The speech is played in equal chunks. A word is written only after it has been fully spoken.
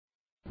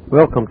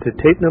Welcome to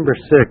tape number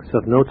 6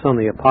 of Notes on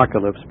the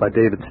Apocalypse by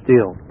David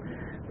Steele.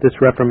 This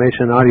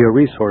Reformation audio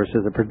resource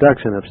is a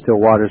production of Still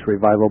Waters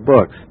Revival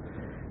Books.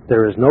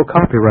 There is no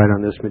copyright on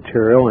this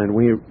material, and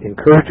we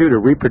encourage you to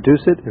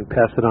reproduce it and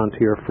pass it on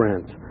to your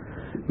friends.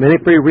 Many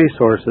free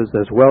resources,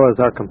 as well as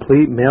our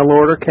complete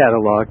mail-order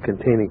catalog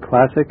containing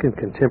classic and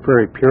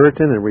contemporary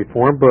Puritan and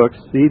Reformed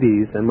books,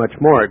 CDs, and much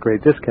more at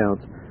great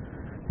discounts,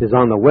 is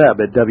on the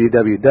web at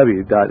www.swrb.com.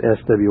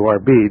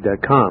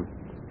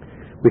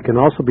 We can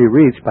also be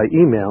reached by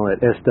email at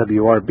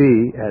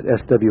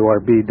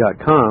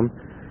swrb@swrb.com,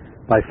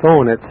 by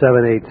phone at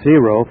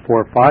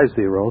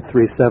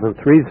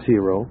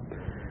 780-450-3730,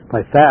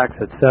 by fax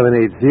at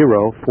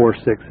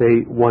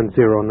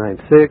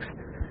 780-468-1096,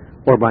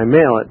 or by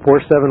mail at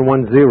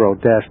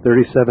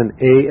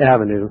 4710-37A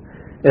Avenue,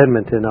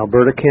 Edmonton,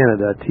 Alberta,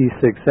 Canada,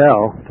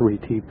 T6L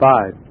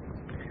 3T5.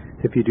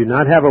 If you do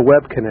not have a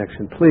web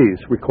connection, please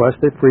request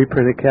a free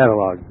printed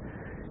catalog.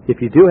 If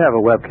you do have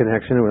a web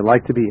connection and would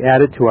like to be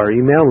added to our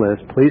email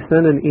list, please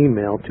send an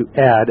email to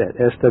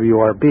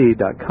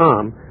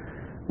add@swrb.com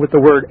with the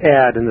word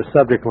add in the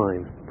subject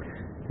line.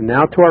 And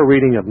now to our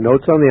reading of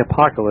Notes on the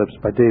Apocalypse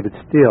by David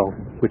Steele,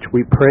 which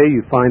we pray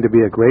you find to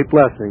be a great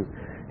blessing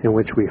and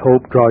which we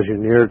hope draws you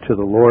near to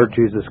the Lord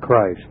Jesus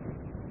Christ.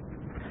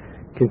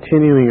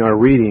 Continuing our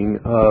reading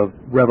of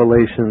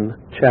Revelation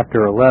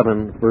chapter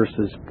 11,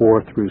 verses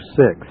 4 through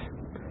 6.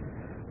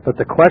 But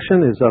the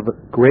question is of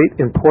great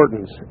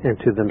importance, and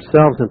to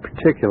themselves in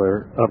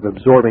particular of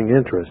absorbing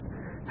interest.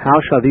 How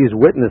shall these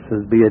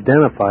witnesses be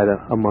identified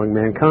among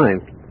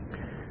mankind?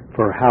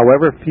 For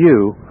however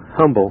few,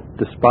 humble,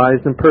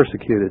 despised, and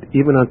persecuted,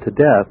 even unto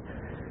death,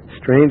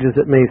 strange as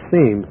it may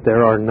seem,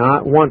 there are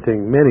not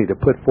wanting many to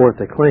put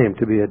forth a claim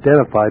to be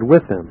identified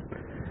with them.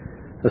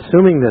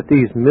 Assuming that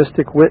these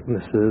mystic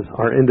witnesses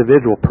are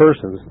individual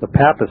persons, the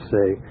Papists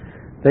say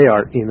they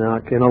are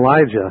Enoch and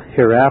Elijah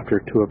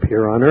hereafter to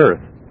appear on earth.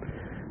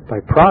 By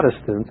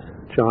Protestants,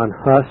 John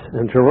Huss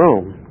and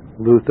Jerome,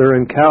 Luther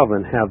and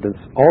Calvin have been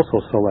also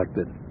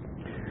selected.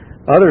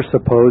 Others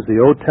suppose the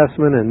Old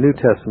Testament and New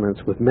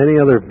Testaments with many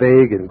other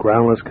vague and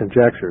groundless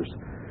conjectures.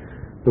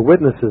 The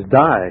witnesses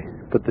die,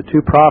 but the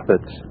two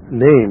prophets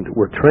named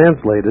were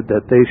translated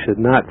that they should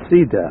not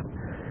see death,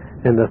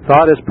 and the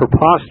thought is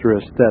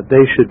preposterous that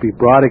they should be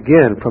brought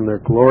again from their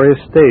glorious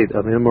state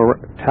of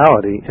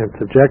immortality and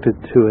subjected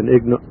to an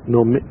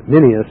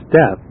ignominious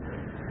death.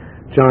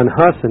 John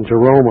Huss and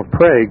Jerome of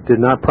Prague did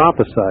not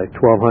prophesy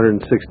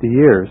 1260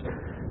 years,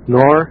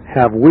 nor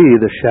have we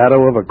the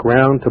shadow of a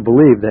ground to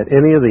believe that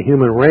any of the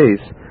human race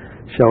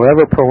shall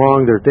ever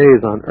prolong their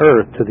days on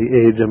earth to the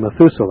age of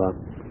Methuselah.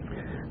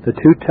 The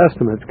two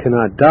testaments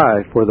cannot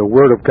die, for the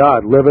word of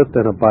God liveth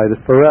and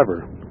abideth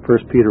forever.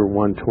 1 Peter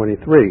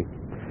 1:23.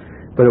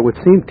 But it would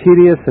seem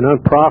tedious and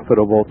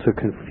unprofitable to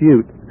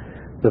confute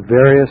the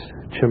various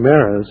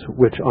chimeras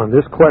which on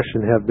this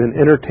question have been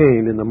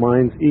entertained in the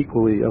minds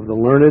equally of the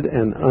learned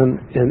and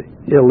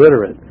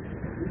illiterate.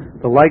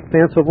 The like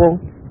fanciful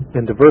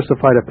and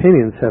diversified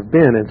opinions have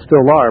been and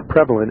still are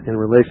prevalent in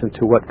relation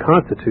to what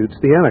constitutes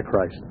the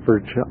Antichrist,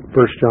 1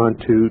 John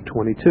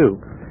 2:22.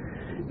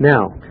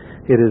 Now,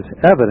 it is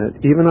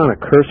evident, even on a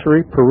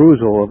cursory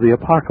perusal of the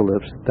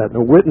Apocalypse, that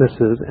the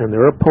witnesses and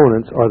their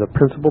opponents are the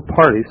principal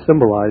parties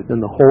symbolized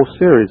in the whole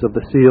series of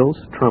the seals,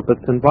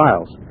 trumpets, and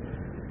vials.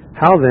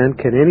 How then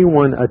can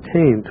anyone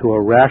attain to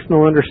a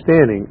rational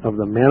understanding of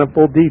the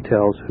manifold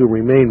details who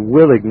remain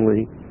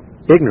willingly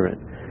ignorant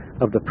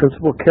of the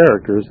principal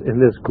characters in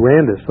this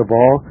grandest of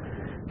all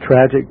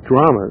tragic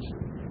dramas,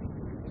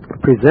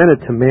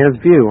 presented to man's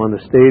view on the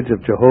stage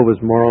of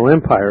Jehovah's moral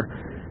empire,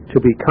 to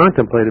be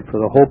contemplated for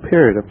the whole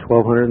period of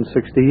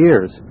 1260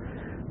 years?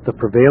 The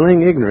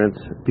prevailing ignorance,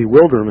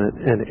 bewilderment,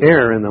 and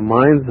error in the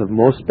minds of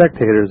most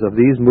spectators of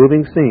these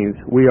moving scenes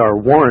we are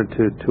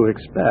warranted to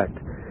expect.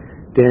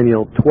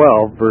 Daniel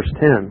 12, verse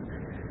 10.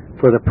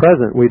 For the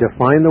present we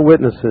define the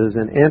witnesses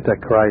and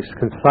Antichrist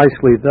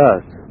concisely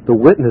thus. The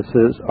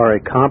witnesses are a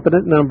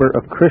competent number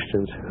of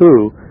Christians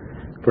who,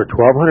 for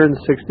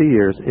 1260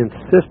 years,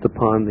 insist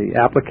upon the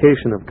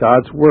application of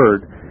God's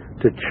Word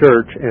to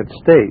church and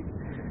state,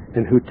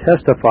 and who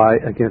testify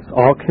against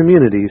all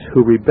communities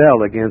who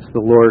rebel against the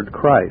Lord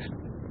Christ.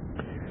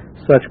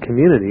 Such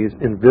communities,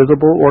 in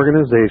visible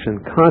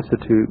organization,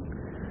 constitute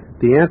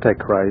the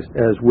Antichrist,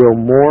 as will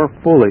more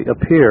fully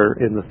appear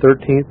in the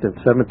 13th and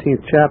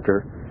 17th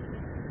chapter,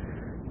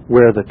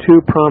 where the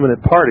two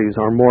prominent parties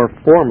are more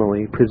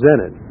formally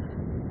presented.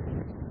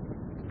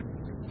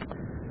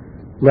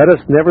 Let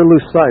us never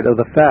lose sight of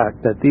the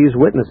fact that these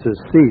witnesses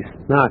cease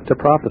not to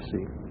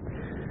prophesy,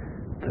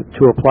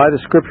 to apply the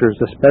Scriptures,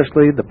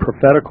 especially the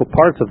prophetical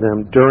parts of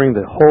them, during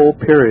the whole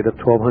period of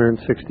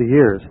 1260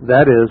 years,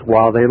 that is,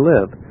 while they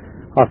live.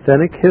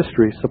 Authentic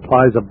history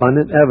supplies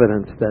abundant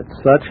evidence that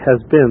such has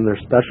been their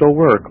special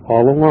work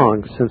all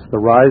along since the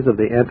rise of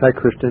the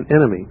anti-Christian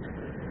enemy.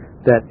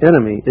 That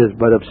enemy is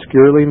but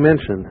obscurely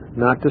mentioned,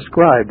 not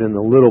described in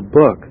the little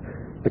book,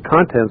 the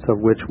contents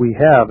of which we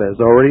have, as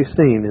already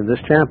seen in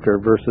this chapter,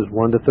 verses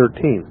 1 to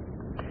 13.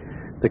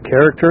 The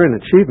character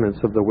and achievements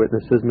of the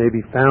witnesses may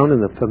be found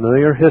in the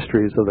familiar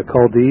histories of the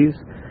Chaldees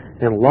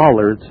and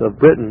Lollards of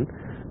Britain,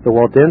 the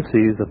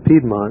Waldenses of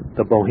Piedmont,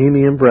 the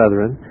Bohemian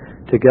Brethren,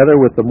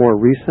 together with the more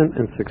recent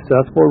and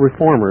successful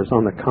reformers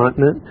on the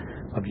continent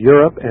of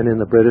Europe and in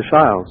the British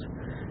Isles.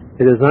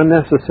 It is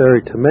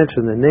unnecessary to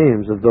mention the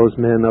names of those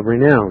men of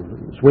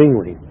renown: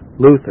 Zwingli,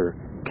 Luther,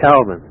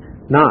 Calvin,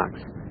 Knox,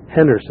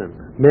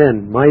 Henderson,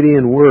 men mighty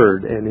in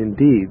word and in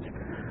deeds,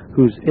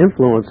 whose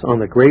influence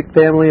on the great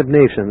family of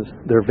nations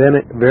their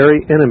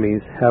very enemies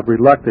have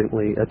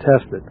reluctantly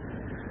attested.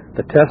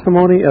 The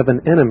testimony of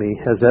an enemy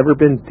has ever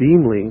been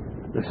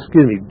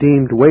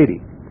deemed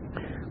weighty.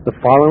 The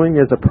following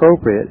is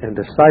appropriate and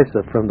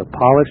decisive from the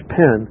polished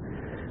pen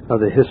of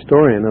the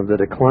historian of the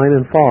decline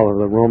and fall of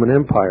the Roman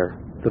Empire.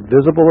 The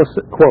visible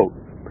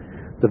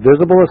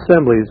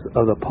assemblies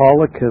of the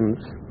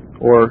Paulicians,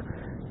 or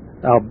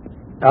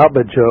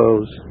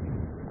Albigeois,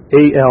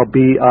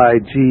 Albigeois,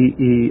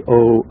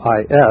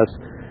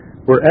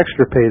 were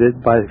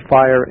extirpated by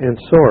fire and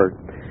sword,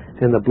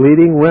 and the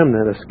bleeding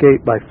remnant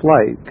escaped by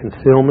flight,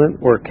 concealment,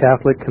 or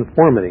Catholic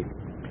conformity.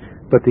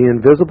 But the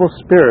invisible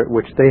spirit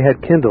which they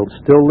had kindled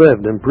still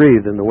lived and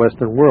breathed in the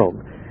Western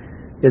world.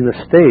 In the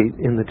state,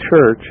 in the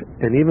church,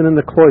 and even in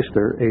the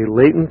cloister, a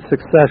latent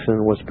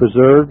succession was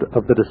preserved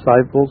of the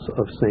disciples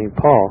of St.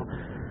 Paul,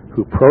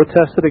 who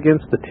protested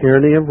against the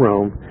tyranny of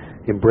Rome,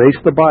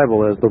 embraced the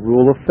Bible as the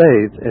rule of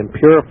faith, and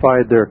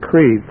purified their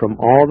creed from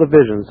all the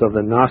visions of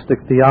the Gnostic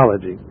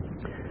theology.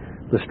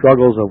 The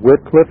struggles of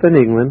Wycliffe in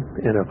England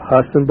and of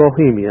Huss in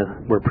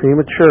Bohemia were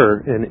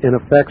premature and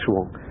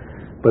ineffectual,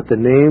 but the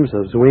names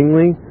of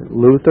Zwingli,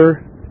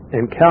 Luther,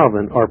 and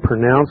Calvin are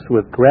pronounced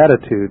with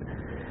gratitude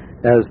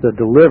as the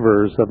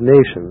deliverers of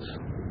nations.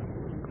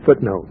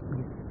 Footnote: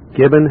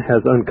 Gibbon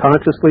has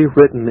unconsciously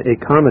written a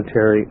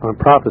commentary on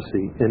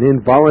prophecy, an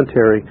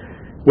involuntary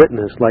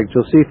witness like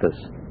Josephus.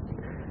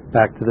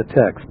 Back to the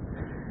text.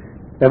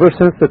 Ever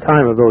since the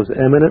time of those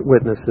eminent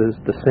witnesses,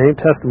 the same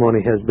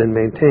testimony has been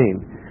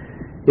maintained.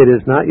 It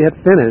is not yet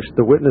finished,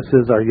 the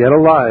witnesses are yet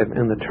alive,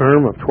 and the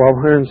term of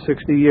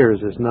 1260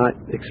 years is not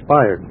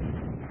expired.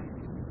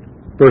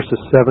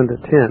 Verses 7 to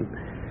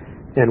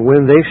 10. And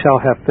when they shall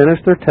have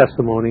finished their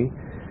testimony,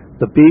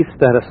 the beast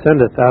that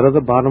ascendeth out of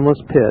the bottomless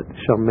pit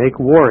shall make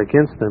war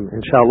against them,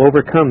 and shall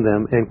overcome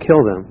them, and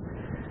kill them.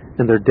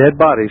 And their dead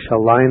bodies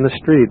shall lie in the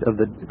street of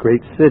the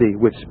great city,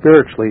 which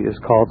spiritually is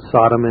called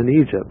Sodom and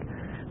Egypt,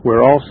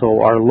 where also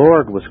our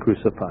Lord was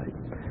crucified.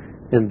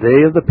 And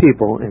they of the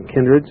people, and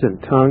kindreds,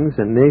 and tongues,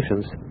 and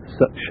nations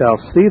shall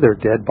see their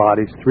dead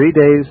bodies 3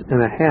 days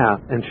and a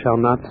half, and shall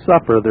not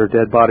suffer their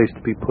dead bodies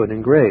to be put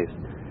in graves.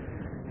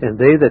 And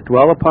they that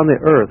dwell upon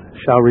the earth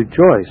shall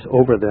rejoice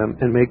over them,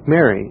 and make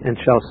merry, and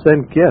shall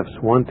send gifts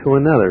one to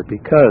another,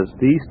 because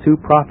these two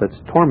prophets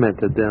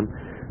tormented them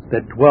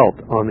that dwelt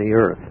on the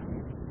earth.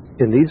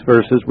 In these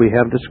verses we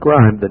have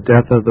described the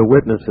death of the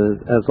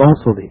witnesses, as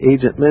also the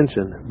agent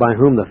mentioned, by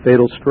whom the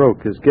fatal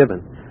stroke is given.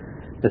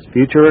 As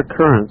future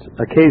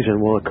occasion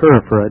will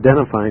occur for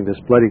identifying this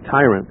bloody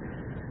tyrant,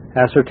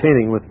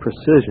 ascertaining with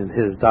precision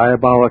his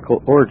diabolical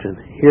origin,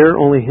 here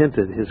only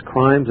hinted his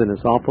crimes and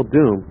his awful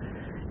doom,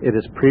 it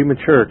is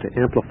premature to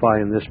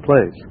amplify in this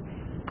place.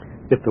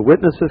 If the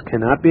witnesses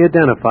cannot be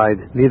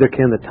identified, neither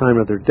can the time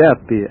of their death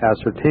be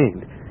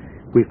ascertained.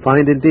 We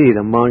find indeed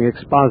among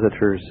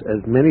expositors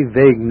as many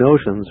vague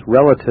notions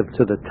relative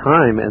to the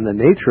time and the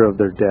nature of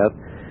their death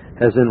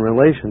as in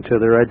relation to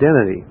their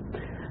identity.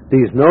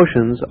 These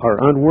notions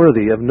are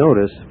unworthy of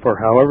notice, for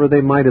however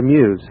they might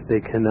amuse, they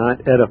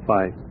cannot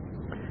edify.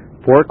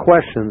 4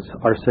 questions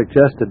are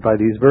suggested by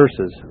these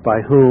verses: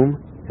 by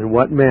whom, in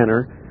what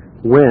manner,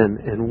 when,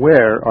 and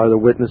where are the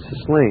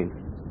witnesses slain?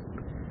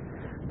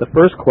 The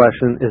first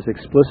question is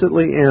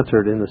explicitly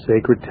answered in the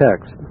sacred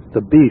text.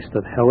 The beast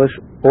of hellish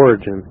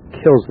origin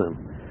kills them.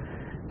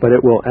 But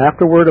it will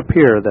afterward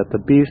appear that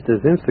the beast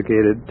is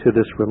instigated to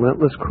this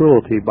relentless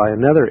cruelty by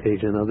another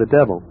agent of the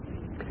devil.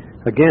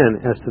 Again,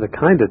 as to the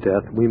kind of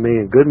death, we may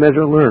in good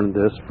measure learn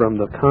this from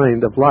the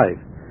kind of life.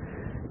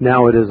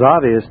 Now it is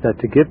obvious that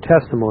to give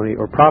testimony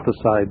or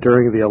prophesy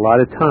during the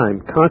allotted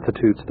time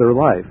constitutes their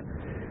life.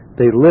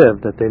 They live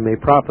that they may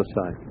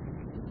prophesy.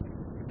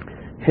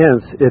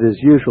 Hence, it is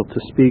usual to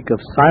speak of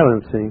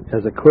silencing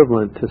as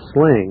equivalent to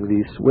slaying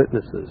these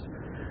witnesses.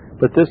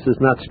 But this is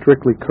not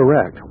strictly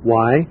correct.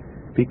 Why?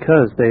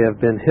 Because they have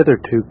been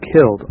hitherto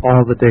killed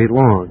all the day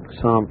long.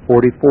 Psalm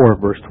 44,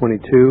 verse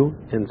 22,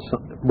 and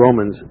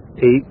Romans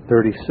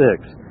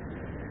 8:36.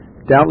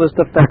 Doubtless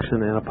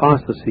defection and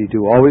apostasy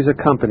do always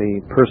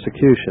accompany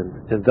persecution,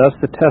 and thus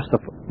the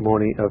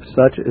testimony of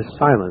such is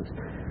silence.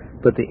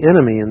 But the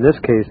enemy in this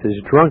case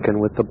is drunken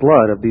with the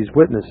blood of these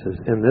witnesses,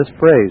 and this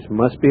phrase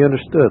must be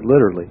understood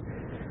literally.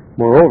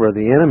 Moreover,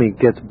 the enemy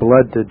gets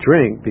blood to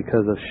drink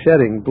because of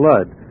shedding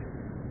blood.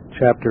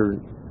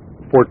 Chapter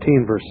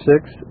 14, verse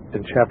 6,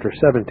 and chapter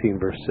 17,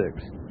 verse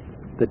 6.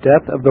 The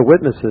death of the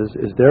witnesses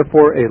is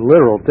therefore a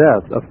literal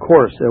death. Of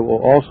course, it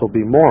will also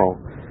be moral.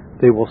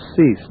 They will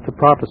cease to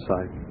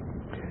prophesy.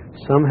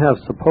 Some have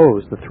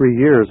supposed the 3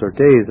 years or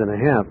days and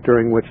a half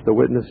during which the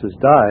witnesses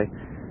die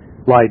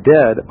lie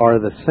dead are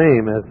the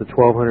same as the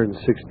 1260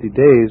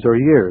 days or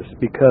years,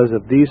 because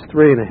if these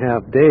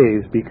 3.5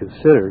 days be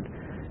considered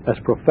as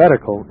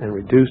prophetical and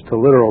reduced to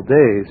literal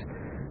days,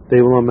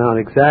 they will amount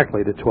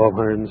exactly to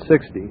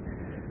 1260.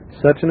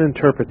 Such an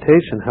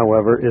interpretation,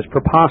 however, is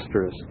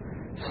preposterous,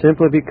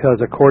 simply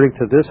because according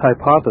to this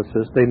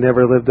hypothesis they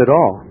never lived at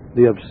all.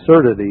 The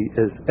absurdity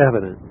is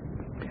evident.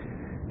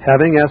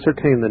 Having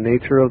ascertained the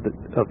nature of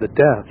the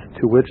death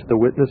to which the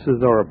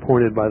witnesses are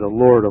appointed by the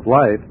Lord of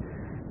life,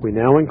 we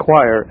now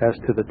inquire as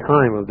to the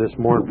time of this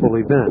mournful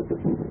event.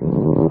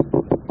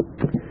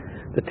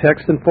 The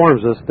text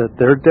informs us that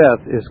their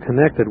death is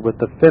connected with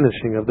the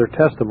finishing of their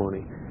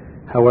testimony.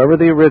 However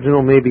the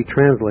original may be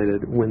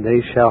translated, when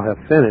they shall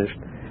have finished,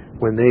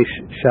 when they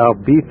shall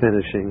be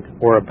finishing,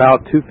 or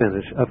about to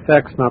finish,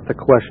 affects not the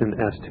question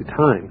as to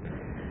time.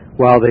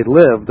 While they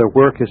live, their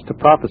work is to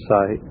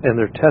prophesy, and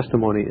their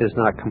testimony is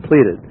not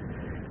completed.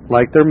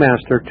 Like their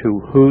master, to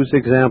whose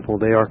example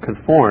they are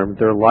conformed,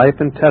 their life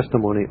and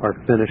testimony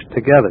are finished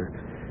together.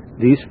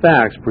 These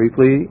facts,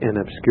 briefly and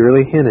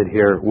obscurely hinted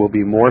here, will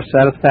be more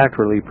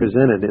satisfactorily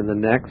presented in the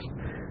next,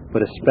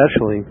 but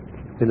especially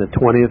in the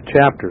 20th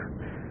chapter,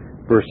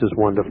 verses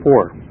 1 to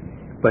 4.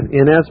 But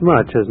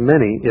inasmuch as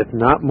many, if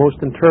not most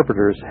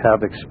interpreters,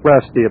 have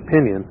expressed the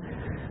opinion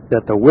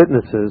that the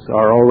witnesses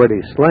are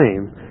already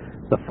slain,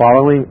 the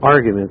following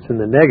arguments in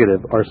the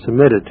negative are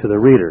submitted to the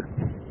reader.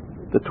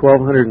 The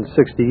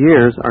 1260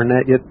 years are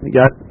not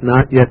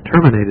yet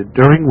terminated,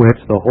 during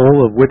which the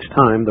whole of which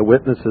time the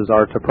witnesses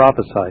are to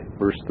prophesy.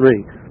 Verse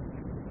 3.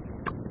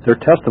 Their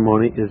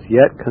testimony is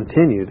yet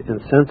continued and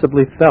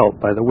sensibly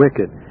felt by the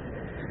wicked.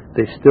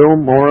 They still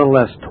more or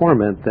less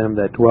torment them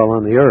that dwell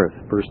on the earth.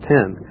 Verse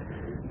 10.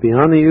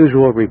 Beyond the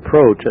usual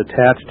reproach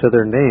attached to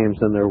their names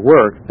and their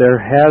work, there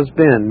has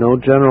been no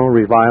general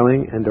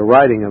reviling and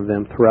deriding of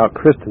them throughout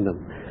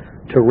Christendom,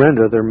 to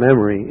render their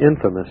memory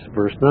infamous.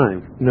 Verse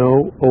 9.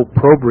 No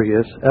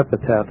opprobrious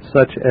epitaph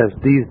such as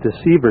these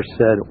deceivers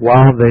said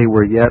while they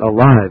were yet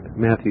alive.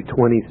 Matthew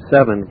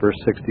 27, verse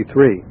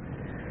 63.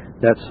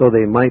 That so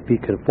they might be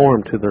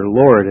conformed to their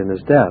Lord in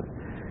his death.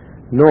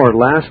 Nor,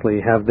 lastly,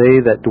 have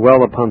they that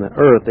dwell upon the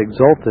earth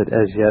exulted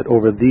as yet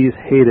over these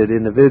hated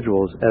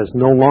individuals as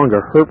no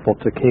longer hurtful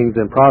to kings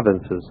and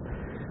provinces,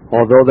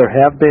 although there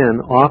have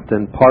been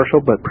often partial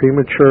but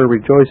premature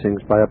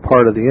rejoicings by a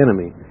part of the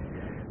enemy.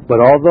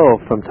 But although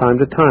from time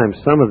to time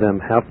some of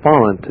them have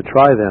fallen to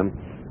try them,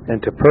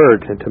 and to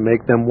purge and to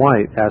make them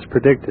white, as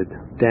predicted,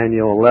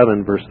 Daniel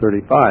 11, verse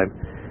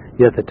 35,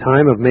 yet the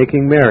time of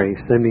making merry,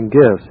 sending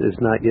gifts, is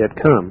not yet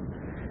come.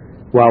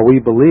 While we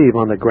believe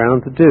on the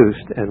grounds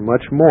adduced, and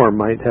much more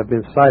might have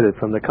been cited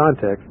from the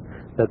context,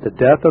 that the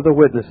death of the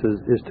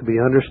witnesses is to be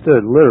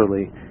understood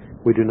literally,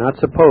 we do not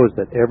suppose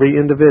that every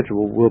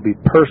individual will be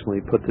personally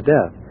put to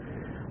death.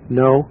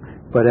 No,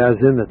 but as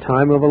in the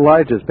time of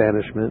Elijah's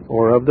banishment,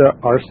 or of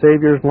our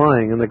Savior's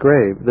lying in the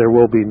grave, there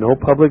will be no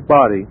public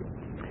body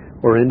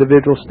or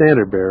individual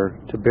standard bearer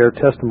to bear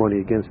testimony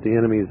against the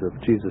enemies of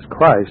Jesus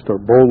Christ, or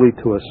boldly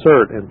to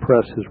assert and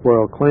press his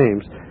royal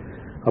claims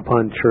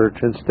upon church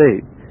and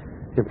state.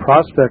 In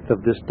prospect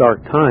of this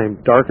dark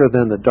time, darker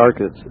than the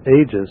darkest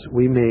ages,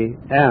 we may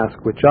ask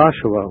with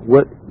Joshua,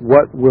 What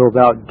wilt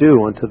thou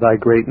do unto thy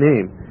great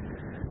name?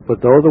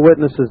 But though the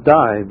witnesses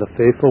die, the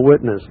faithful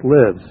witness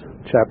lives.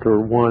 Chapter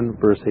 1,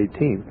 verse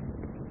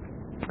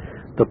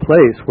 18. The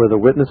place where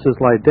the witnesses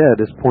lie dead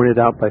is pointed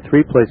out by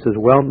three places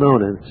well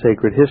known in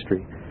sacred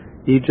history: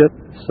 Egypt,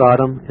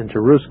 Sodom, and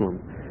Jerusalem.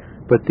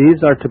 But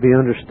these are to be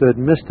understood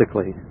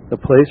mystically.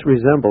 The place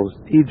resembles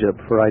Egypt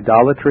for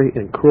idolatry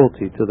and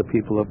cruelty to the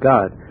people of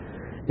God.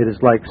 It is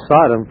like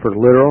Sodom for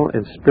literal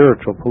and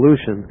spiritual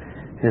pollution,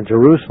 and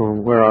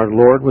Jerusalem where our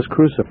Lord was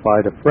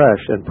crucified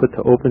afresh and put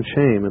to open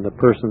shame in the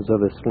persons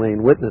of his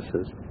slain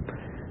witnesses.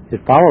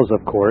 It follows,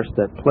 of course,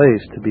 that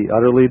place to be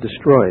utterly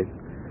destroyed.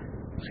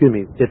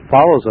 It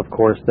follows, of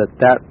course, that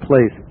that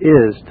place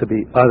is to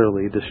be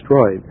utterly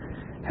destroyed,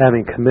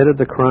 having committed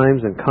the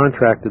crimes and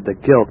contracted the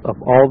guilt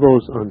of all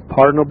those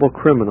unpardonable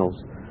criminals.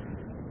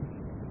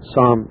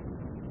 Psalm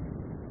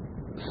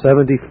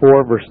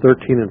 74, verse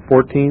 13 and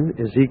 14,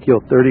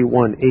 Ezekiel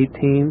 31,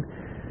 18,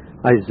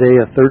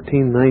 Isaiah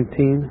 13,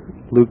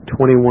 19, Luke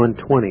 21,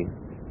 20.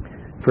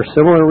 For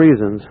similar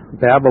reasons,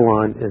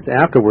 Babylon is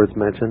afterwards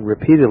mentioned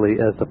repeatedly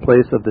as the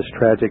place of this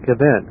tragic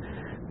event,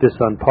 this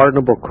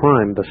unpardonable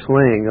crime, the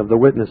slaying of the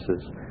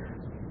witnesses.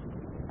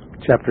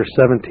 Chapter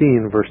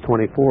 17, verse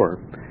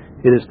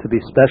 24. It is to be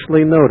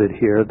specially noted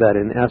here that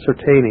in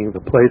ascertaining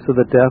the place of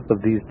the death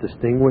of these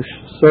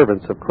distinguished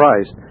servants of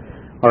Christ,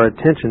 our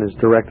attention is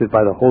directed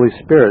by the Holy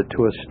Spirit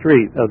to a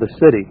street of the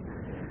city.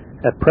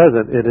 At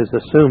present, it is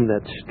assumed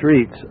that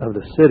streets of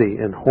the city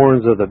and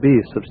horns of the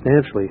beast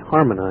substantially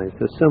harmonize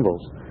as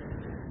symbols.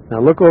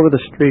 Now look over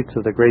the streets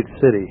of the great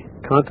city,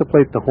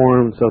 contemplate the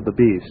horns of the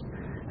beast,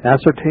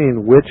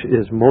 ascertain which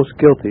is most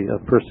guilty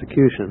of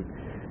persecution.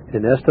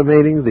 In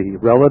estimating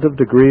the relative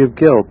degree of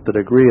guilt, the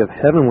degree of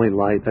heavenly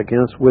light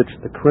against which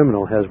the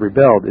criminal has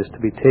rebelled is to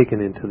be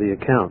taken into the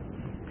account.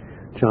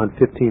 John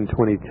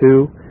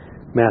 15:22,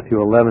 Matthew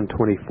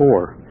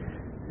 11:24.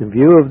 In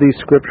view of these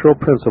scriptural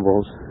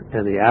principles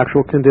and the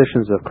actual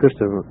conditions of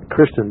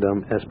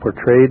Christendom as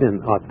portrayed in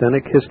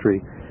authentic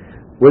history,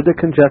 would the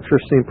conjecture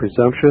seem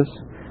presumptuous?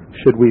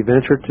 Should we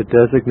venture to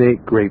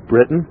designate Great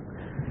Britain?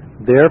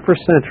 There for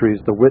centuries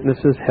the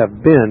witnesses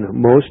have been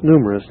most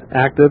numerous,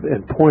 active,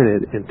 and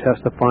pointed in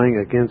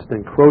testifying against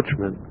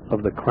encroachment of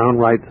the crown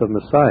rights of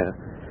Messiah.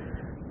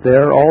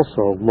 There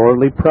also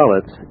lordly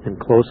prelates, in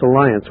close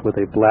alliance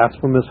with a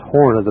blasphemous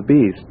horn of the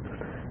beast,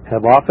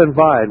 have often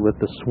vied with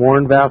the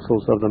sworn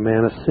vassals of the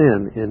man of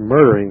sin in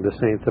murdering the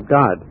saints of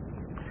God.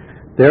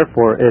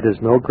 Therefore it is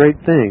no great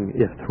thing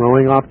if,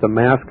 throwing off the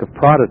mask of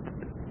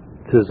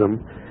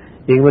Protestantism,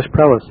 English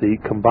prelacy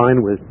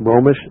combined with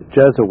Romish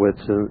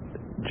Jesuits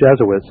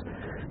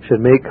should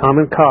make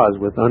common cause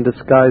with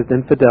undisguised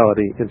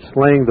infidelity in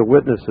slaying the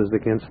witnesses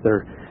against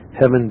their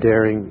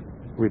heaven-daring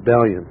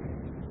rebellion.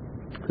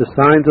 The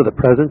signs of the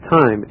present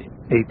time,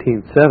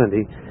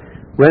 1870,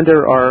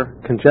 render our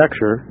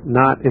conjecture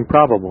not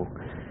improbable.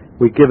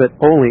 We give it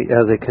only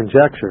as a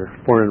conjecture,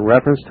 for in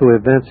reference to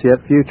events yet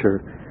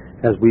future,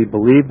 as we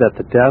believe that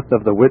the death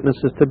of the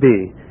witnesses to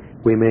be,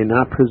 we may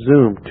not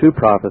presume to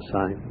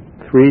prophesy.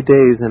 3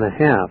 days and a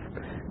half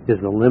is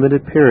the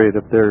limited period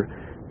of their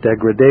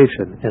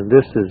degradation, and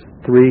this is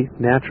 3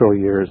 natural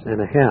years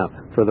and a half,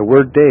 for the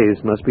word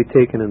days must be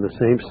taken in the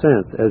same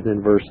sense as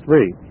in verse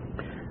 3.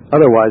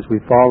 Otherwise we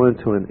fall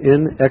into an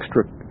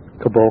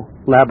inextricable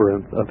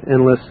labyrinth of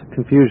endless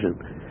confusion,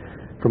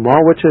 from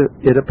all which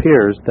it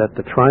appears that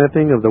the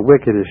triumphing of the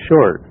wicked is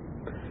short.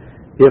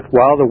 If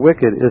while the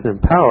wicked is in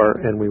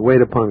power and we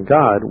wait upon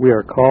God, we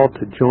are called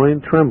to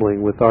join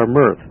trembling with our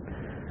mirth,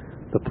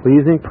 the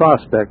pleasing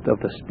prospect of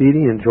the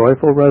speedy and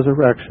joyful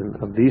resurrection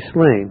of these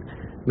slain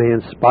may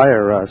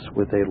inspire us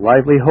with a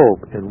lively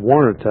hope and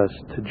warrant us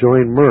to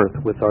join mirth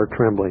with our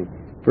trembling.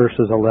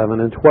 Verses 11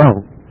 and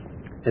 12.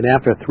 And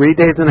after 3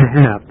 days and a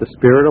half the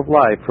Spirit of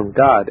life from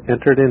God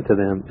entered into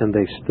them, and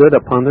they stood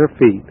upon their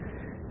feet,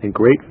 and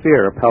great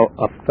fear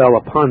fell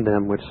upon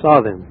them which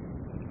saw them.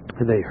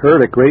 And they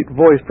heard a great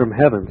voice from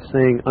heaven,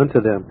 saying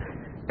unto them,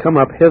 Come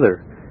up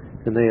hither.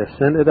 And they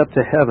ascended up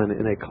to heaven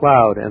in a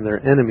cloud, and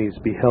their enemies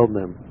beheld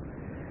them.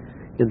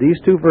 In these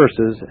 2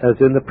 verses, as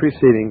in the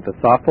preceding, the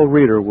thoughtful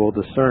reader will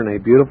discern a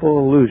beautiful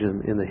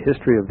allusion in the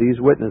history of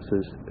these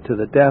witnesses to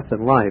the death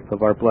and life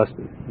of our blessed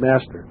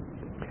Master.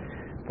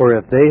 For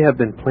if they have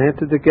been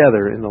planted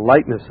together in the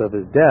likeness of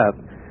his death,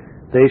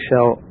 they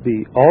shall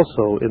be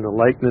also in the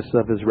likeness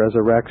of his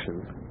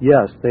resurrection.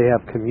 Yes, they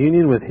have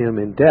communion with him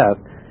in death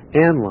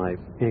and life,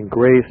 in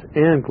grace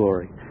and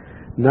glory.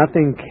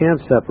 Nothing can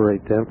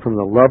separate them from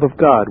the love of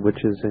God which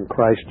is in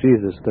Christ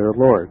Jesus their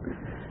Lord.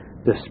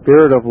 The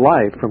Spirit of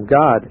life from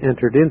God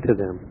entered into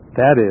them.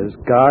 That is,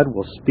 God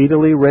will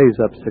speedily raise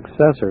up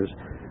successors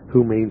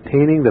who,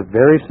 maintaining the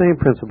very same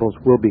principles,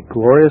 will be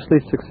gloriously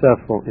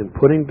successful in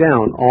putting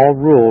down all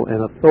rule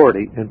and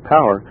authority and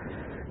power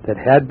that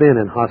had been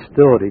in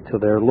hostility to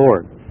their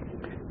Lord.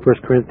 1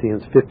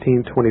 Corinthians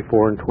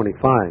 15:24 and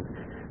 25.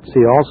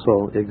 See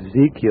also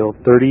Ezekiel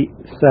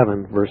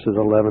 37, verses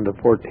 11 to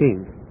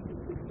 14.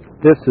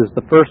 This is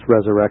the first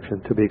resurrection,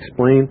 to be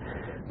explained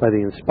by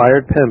the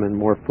inspired penman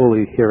more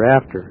fully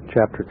hereafter,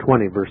 chapter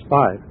 20, verse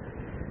 5.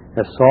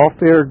 As Saul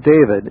feared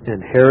David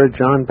and Herod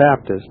John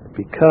Baptist,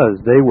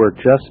 because they were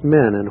just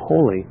men and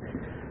holy,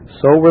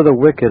 so were the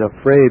wicked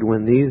afraid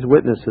when these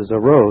witnesses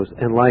arose,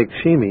 and like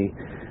Shimei,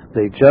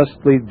 they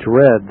justly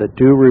dread the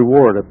due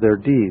reward of their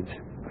deeds.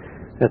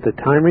 At the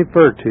time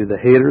referred to,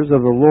 the haters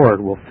of the Lord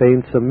will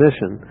feign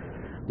submission.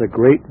 The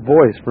great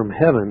voice from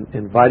heaven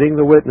inviting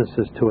the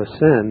witnesses to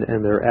ascend, and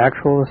their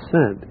actual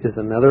ascent, is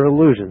another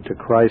allusion to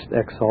Christ's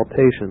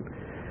exaltation.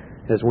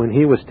 As when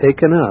he was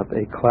taken up,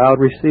 a cloud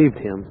received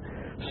him,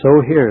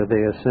 so here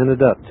they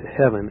ascended up to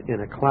heaven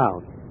in a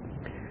cloud.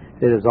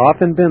 It has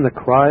often been the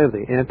cry of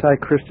the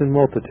anti-Christian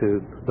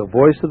multitude, the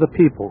voice of the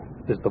people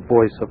is the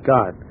voice of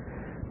God.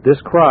 This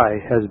cry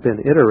has been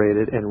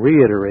iterated and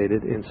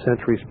reiterated in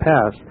centuries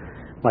past,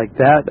 like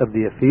that of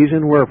the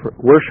Ephesian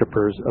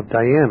worshippers of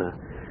Diana,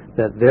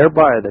 that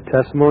thereby the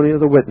testimony of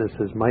the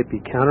witnesses might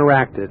be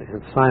counteracted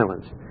and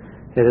silenced.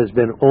 It has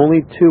been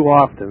only too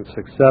often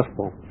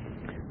successful.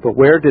 But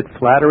where did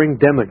flattering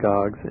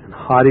demagogues and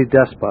haughty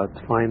despots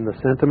find the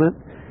sentiment?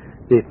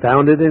 They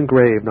found it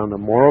engraved on the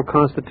moral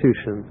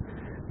constitution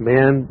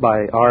manned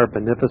by our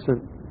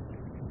beneficent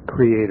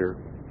Creator.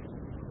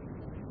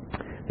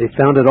 They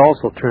found it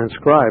also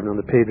transcribed on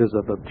the pages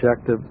of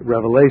objective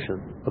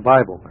revelation, the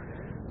Bible.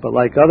 But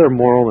like other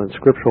moral and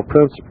scriptural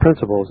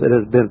principles, it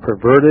has been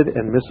perverted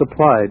and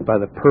misapplied by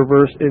the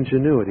perverse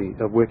ingenuity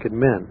of wicked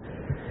men.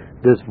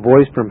 This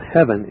voice from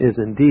heaven is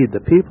indeed the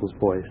people's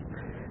voice,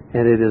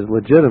 and it is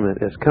legitimate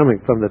as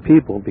coming from the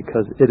people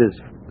because it is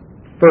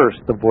first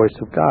the voice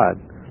of God.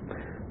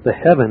 The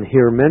heaven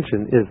here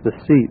mentioned is the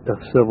seat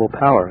of civil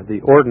power,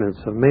 the ordinance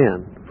of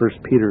man,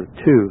 1 Peter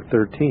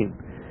 2:13.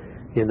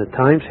 In the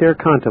times here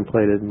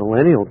contemplated,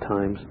 millennial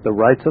times, the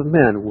rights of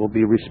men will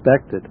be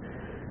respected,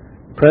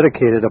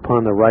 predicated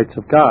upon the rights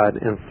of God,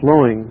 and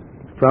flowing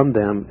from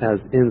them as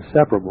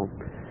inseparable.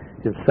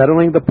 In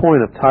settling the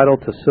point of title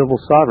to civil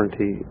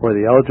sovereignty or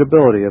the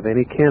eligibility of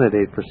any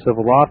candidate for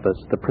civil office,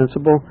 the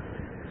principle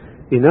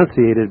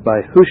enunciated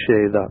by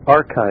Hushai the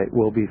Archite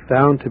will be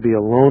found to be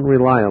alone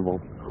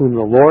reliable, whom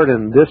the Lord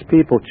and this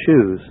people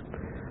choose.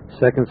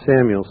 2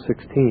 Samuel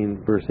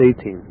 16, verse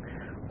 18.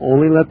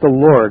 Only let the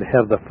Lord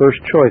have the first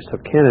choice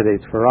of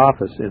candidates for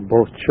office in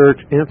both church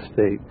and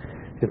state,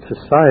 and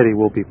society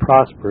will be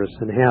prosperous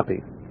and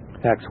happy.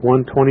 Acts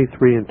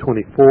 1:23 and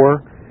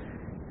 24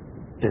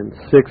 and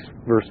 6,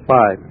 verse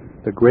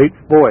 5. The great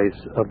voice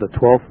of the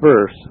 12th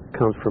verse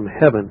comes from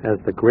heaven as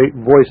the great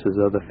voices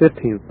of the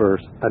 15th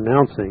verse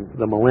announcing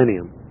the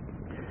millennium.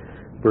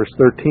 Verse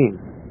 13.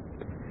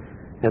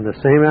 And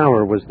the same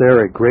hour was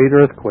there a great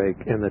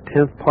earthquake, and the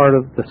 10th part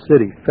of the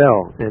city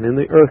fell, and in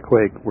the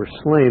earthquake were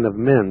slain of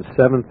men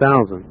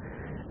 7,000,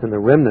 and the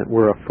remnant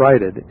were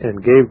affrighted,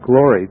 and gave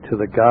glory to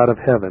the God of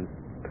heaven.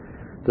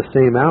 The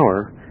same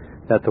hour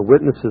that the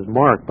witnesses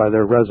marked by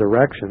their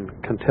resurrection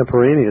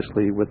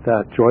contemporaneously with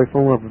that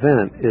joyful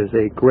event is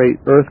a great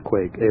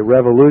earthquake, a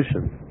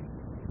revolution.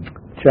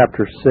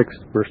 Chapter 6,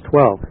 verse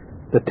 12.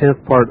 The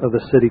 10th part of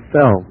the city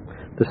fell,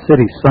 the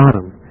city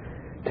Sodom.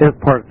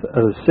 10th part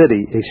of the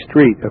city, a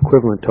street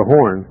equivalent to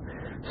Horn.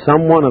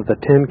 Some one of the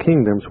 10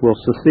 kingdoms will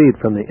secede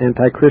from the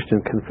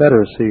anti-Christian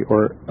confederacy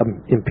or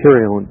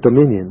imperial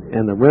dominion,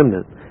 and the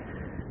remnant,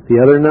 the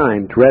other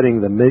 9,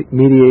 dreading the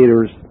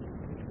mediator's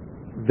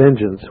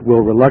vengeance,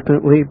 will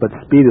reluctantly but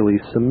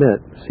speedily submit.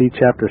 See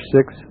chapter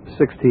 6,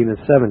 16, and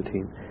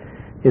 17.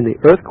 In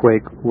the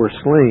earthquake were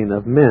slain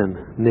of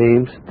men,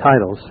 names,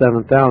 titles,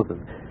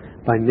 7,000.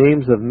 By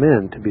names of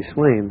men to be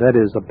slain, that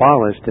is,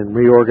 abolished and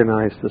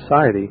reorganized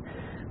society,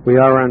 we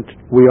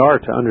are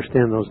to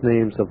understand those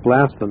names of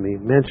blasphemy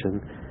mentioned,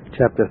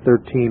 chapter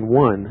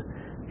 13:1,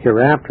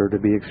 hereafter to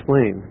be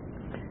explained.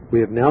 We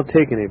have now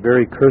taken a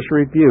very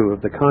cursory view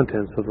of the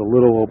contents of the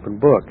little open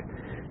book.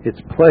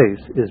 Its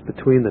place is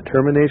between the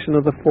termination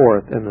of the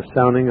 4th and the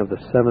sounding of the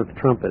 7th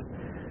trumpet.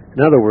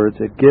 In other words,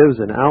 it gives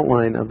an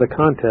outline of the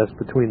contest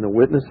between the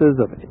witnesses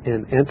of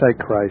an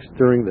Antichrist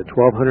during the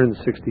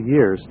 1260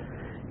 years,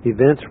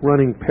 events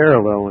running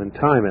parallel in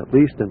time, at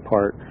least in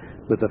part,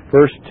 with the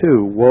first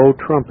 2 woe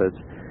trumpets,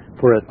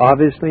 for it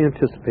obviously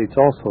anticipates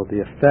also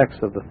the effects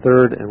of the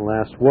 3rd and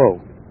last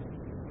woe.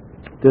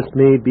 This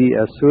may be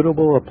as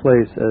suitable a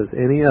place as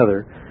any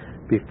other,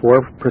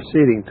 before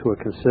proceeding to a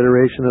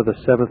consideration of the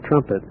 7th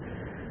trumpet,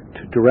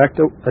 to direct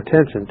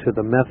attention to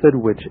the method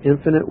which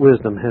infinite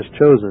wisdom has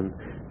chosen,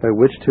 by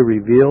which to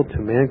reveal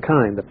to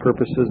mankind the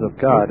purposes of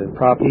God and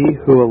prophecy. He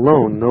who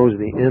alone knows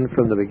the end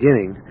from the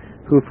beginning,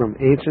 who from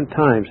ancient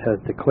times has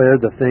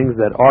declared the things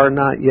that are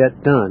not yet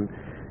done,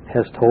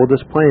 has told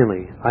us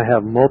plainly, I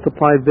have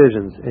multiplied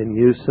visions and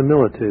used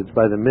similitudes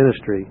by the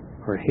ministry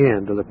or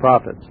hand of the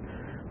prophets.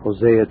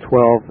 Hosea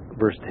 12,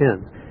 verse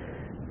 10.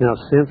 Now,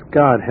 since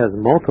God has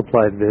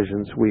multiplied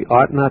visions, we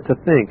ought not to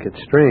think it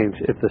strange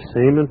if the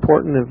same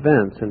important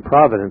events in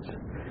providence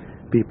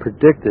be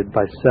predicted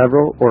by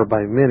several or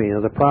by many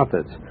of the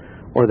prophets,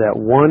 or that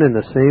one and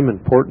the same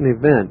important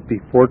event be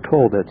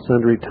foretold at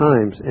sundry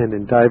times and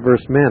in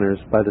diverse manners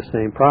by the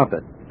same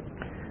prophet.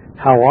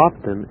 How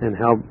often and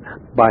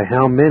by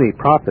how many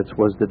prophets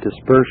was the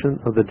dispersion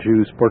of the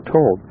Jews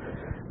foretold,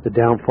 the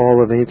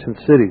downfall of ancient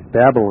cities,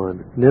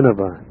 Babylon,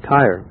 Nineveh,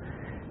 Tyre?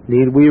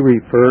 Need we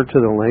refer to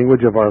the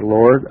language of our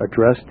Lord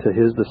addressed to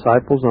his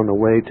disciples on the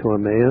way to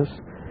Emmaus?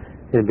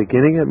 And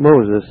beginning at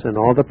Moses and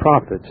all the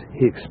prophets,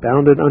 he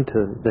expounded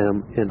unto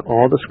them in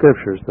all the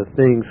scriptures the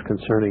things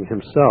concerning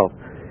himself.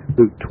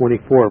 Luke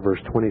 24,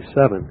 verse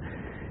 27.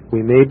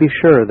 We may be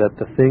sure that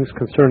the things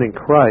concerning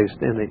Christ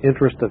and the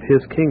interest of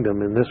his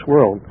kingdom in this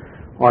world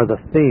are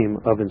the theme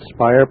of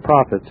inspired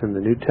prophets in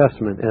the New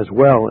Testament as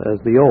well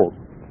as the Old.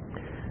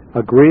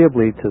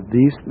 Agreeably to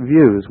these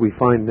views, we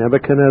find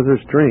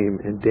Nebuchadnezzar's dream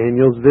and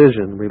Daniel's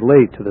vision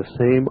relate to the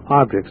same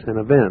objects and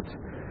events.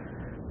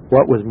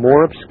 What was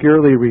more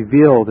obscurely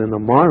revealed in the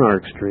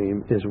monarch's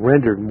dream is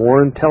rendered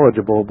more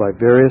intelligible by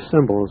various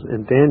symbols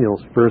in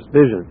Daniel's first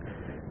vision,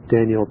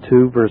 Daniel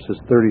 2, verses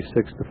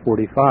 36 to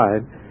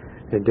 45,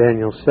 and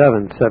Daniel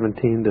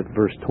 7:17 to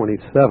verse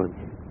 27.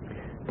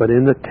 But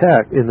in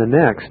the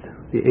next,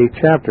 the 8th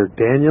chapter,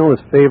 Daniel is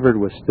favored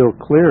with still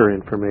clearer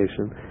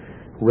information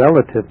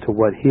relative to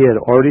what he had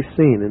already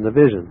seen in the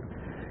vision.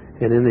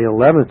 And in the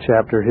 11th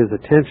chapter, his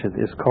attention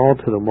is called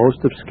to the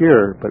most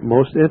obscure but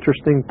most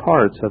interesting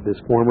parts of his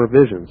former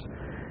visions.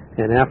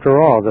 And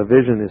after all, the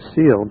vision is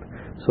sealed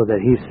so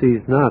that he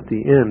sees not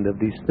the end of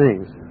these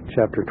things.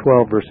 Chapter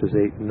 12, verses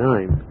 8 and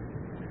 9.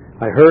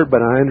 I heard,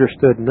 but I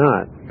understood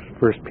not.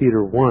 1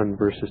 Peter 1,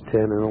 verses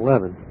 10 and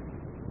 11.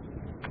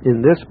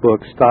 In this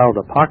book, styled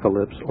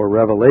Apocalypse or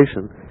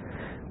Revelation,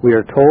 we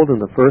are told in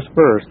the first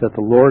verse that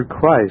the Lord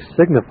Christ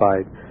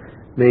signified,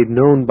 made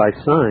known by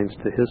signs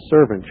to his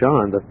servant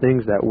John, the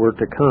things that were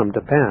to come to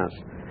pass.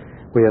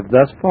 We have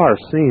thus far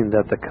seen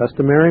that the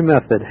customary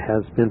method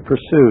has been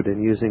pursued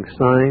in using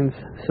signs,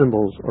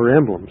 symbols, or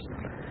emblems.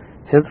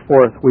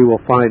 Henceforth we will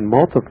find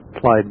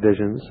multiplied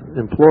visions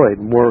employed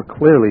more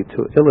clearly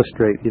to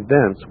illustrate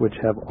events which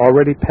have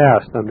already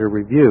passed under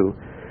review,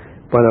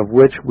 but of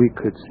which we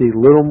could see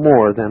little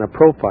more than a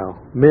profile,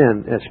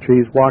 men as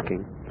trees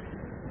walking.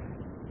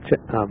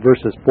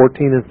 Verses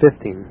 14 and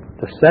 15.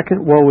 The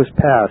second woe is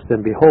past,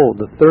 and behold,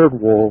 the third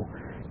woe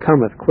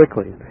cometh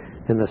quickly.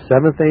 And the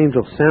seventh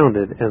angel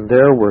sounded, and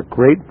there were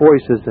great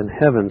voices in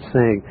heaven,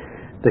 saying,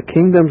 The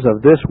kingdoms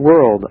of this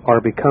world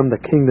are become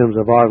the kingdoms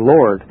of our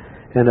Lord,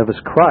 and of his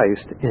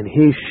Christ, and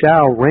he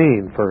shall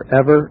reign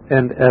forever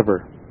and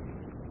ever.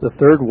 The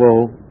third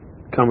woe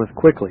cometh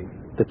quickly.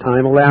 The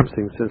time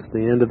elapsing since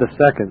the end of the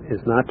second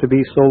is not to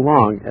be so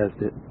long as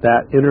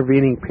that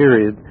intervening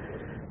period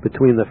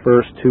between the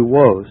first two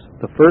woes.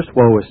 The first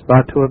woe is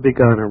thought to have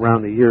begun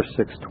around the year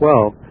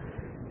 612,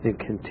 and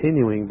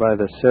continuing by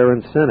the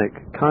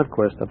Saracenic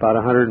conquest about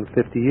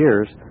 150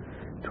 years,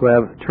 to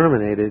have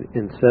terminated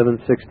in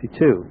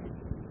 762.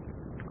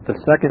 The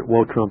second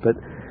woe trumpet,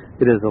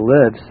 it is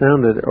alleged,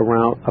 sounded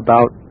around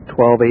about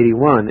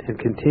 1281 and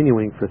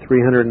continuing for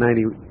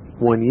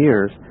 391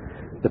 years.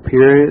 The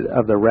period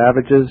of the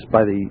ravages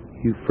by the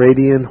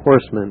Euphratean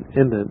horsemen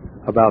ended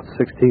about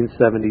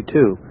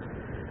 1672.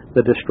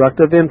 The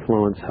destructive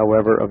influence,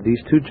 however, of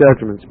these two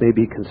judgments may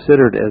be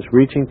considered as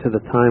reaching to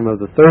the time of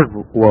the third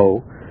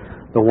woe,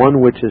 the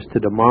one which is to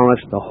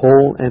demolish the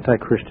whole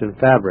anti-Christian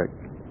fabric.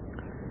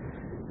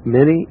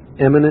 Many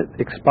eminent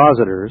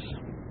expositors,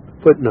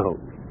 footnote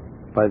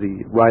by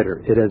the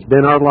writer, it has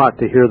been our lot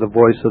to hear the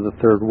voice of the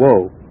third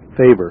woe,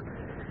 favor.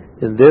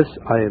 In this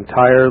I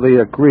entirely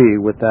agree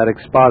with that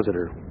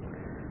expositor.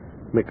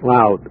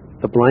 MacLeod,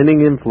 the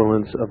blinding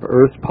influence of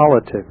earth's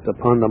politics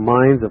upon the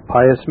minds of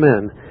pious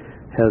men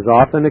has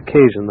often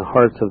occasioned the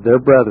hearts of their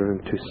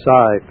brethren to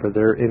sigh for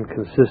their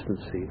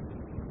inconsistency.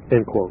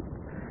 End quote.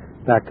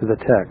 Back to the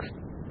text.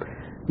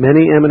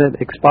 Many eminent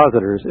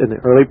expositors in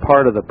the early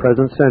part of the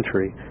present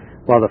century,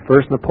 while the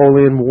first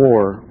Napoleon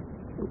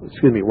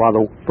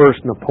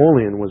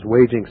was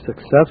waging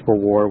successful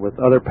war with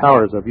other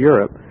powers of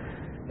Europe,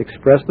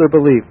 expressed their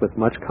belief with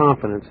much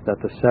confidence that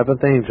the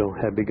seventh angel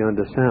had begun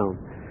to sound.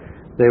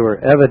 They were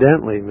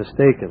evidently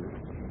mistaken.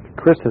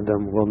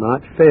 Christendom will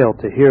not fail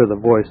to hear the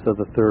voice of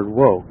the third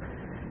woe.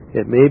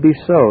 It may be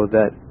so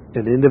that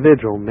an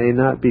individual may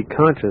not be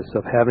conscious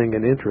of having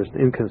an interest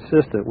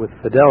inconsistent with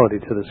fidelity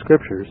to the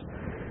Scriptures,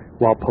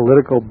 while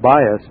political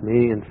bias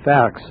may in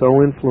fact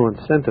so influence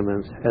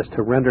sentiments as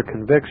to render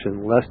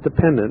conviction less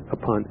dependent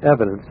upon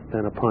evidence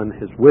than upon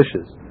his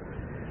wishes.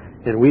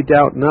 And we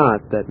doubt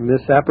not that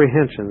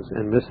misapprehensions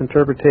and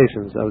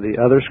misinterpretations of the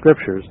other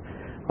Scriptures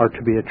are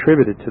to be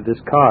attributed to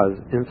this cause,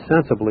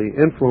 insensibly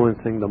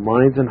influencing the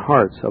minds and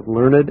hearts of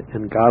learned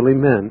and godly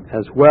men,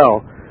 as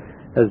well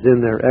as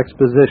in their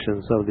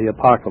expositions of the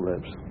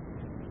Apocalypse.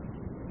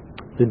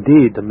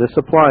 Indeed, the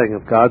misapplying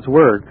of God's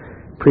Word,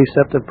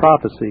 precept and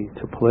prophecy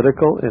to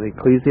political and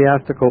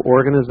ecclesiastical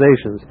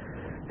organizations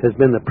has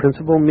been the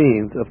principal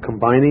means of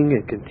combining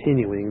and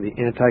continuing the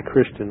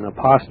anti-Christian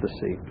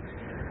apostasy.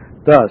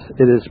 Thus,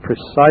 it is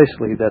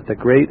precisely that the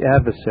great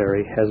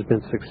adversary has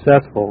been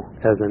successful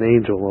as an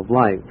angel of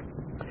light.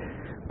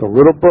 The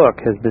little book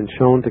has been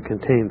shown to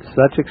contain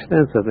such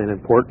extensive and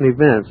important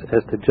events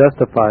as to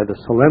justify the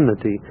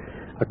solemnity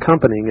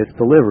accompanying its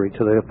delivery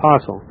to the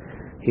apostle.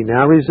 He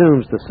now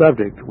resumes the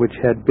subject which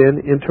had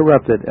been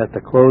interrupted at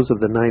the close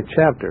of the 9th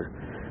chapter.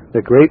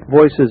 The great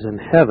voices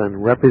in heaven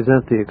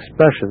represent the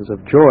expressions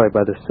of joy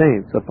by the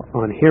saints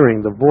upon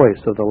hearing the voice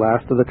of the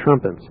last of the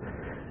trumpets,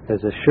 as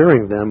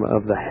assuring them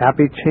of the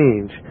happy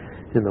change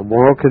in the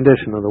moral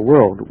condition of the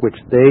world, which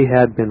they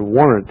had been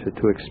warranted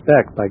to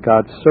expect by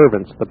God's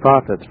servants, the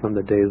prophets, from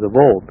the days of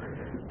old.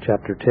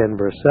 Chapter 10,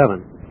 verse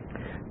 7.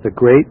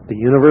 The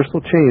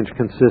universal change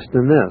consists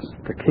in this: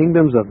 the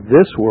kingdoms of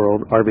this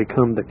world are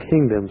become the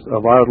kingdoms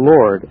of our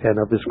Lord and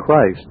of his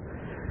Christ.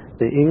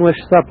 The English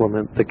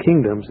supplement, the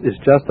kingdoms, is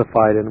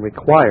justified and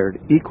required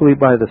equally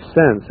by the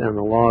sense and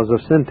the laws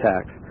of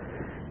syntax.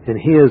 And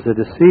he is a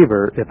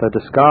deceiver if a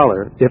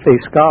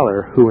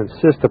scholar who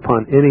insists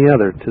upon any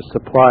other to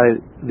supply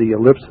the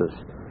ellipsis.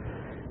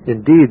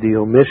 Indeed, the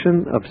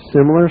omission of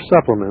similar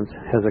supplements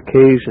has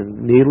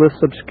occasioned needless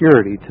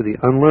obscurity to the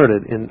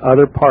unlearned in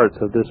other parts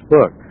of this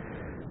book.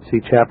 See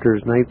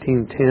chapters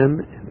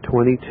 19:10 and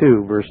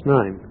 22, verse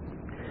 9.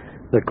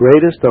 The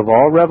greatest of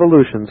all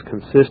revolutions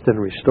consist in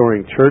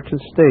restoring church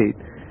and state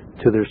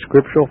to their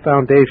scriptural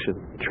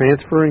foundation,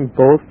 transferring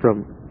both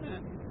from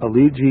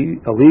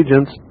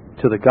allegiance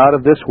to the God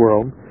of this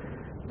world,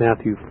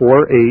 Matthew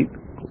 4:8,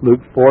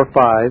 Luke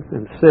 4:5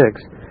 and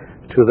 6,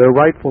 to their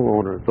rightful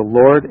owner, the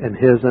Lord and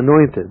his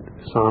anointed,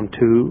 Psalm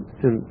 2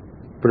 and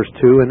verse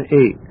 2 and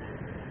 8.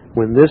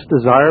 When this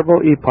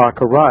desirable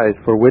epoch arrives,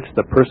 for which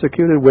the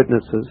persecuted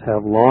witnesses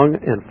have long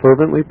and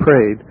fervently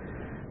prayed,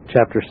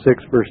 chapter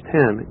 6 verse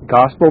 10,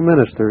 gospel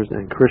ministers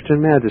and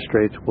Christian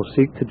magistrates will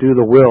seek to do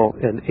the will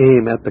and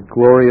aim at the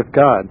glory of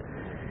God.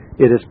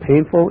 It is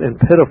painful and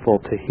pitiful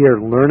to hear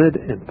learned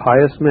and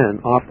pious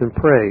men often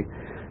pray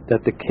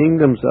that the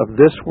kingdoms of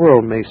this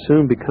world may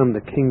soon become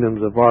the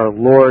kingdoms of our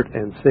Lord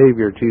and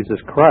Savior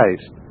Jesus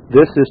Christ.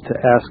 This is to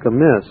ask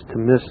amiss, to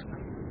miss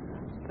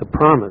the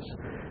promise,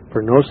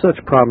 for no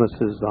such promise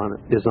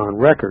is on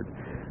record.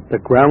 The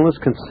groundless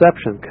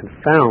conception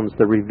confounds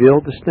the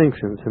revealed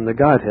distinctions in the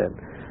Godhead,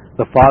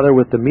 the Father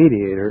with the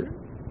mediator,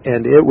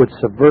 and it would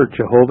subvert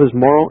Jehovah's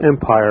moral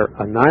empire,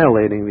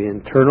 annihilating the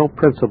internal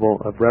principle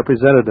of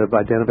representative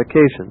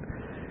identification.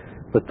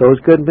 But those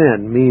good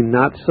men mean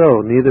not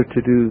so, neither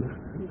to do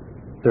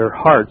their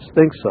hearts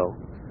think so.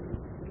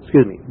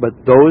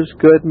 But those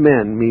good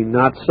men mean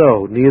not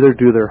so, neither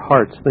do their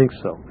hearts think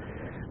so.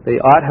 They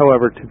ought,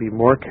 however, to be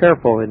more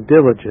careful and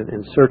diligent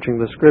in searching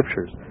the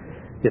Scriptures.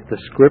 If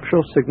the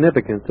scriptural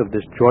significance of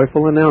this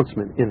joyful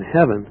announcement in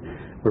heaven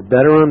were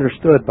better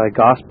understood by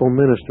gospel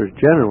ministers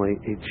generally,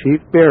 a chief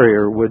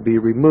barrier would be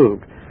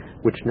removed,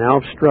 which now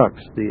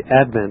obstructs the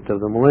advent of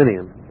the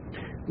millennium.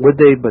 Would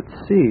they but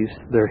cease,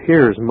 their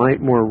hearers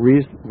might more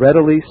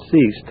readily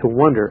cease to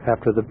wonder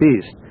after the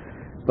beast,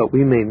 but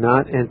we may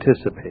not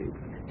anticipate.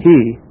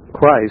 He,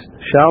 Christ,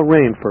 shall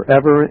reign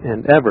forever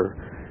and ever.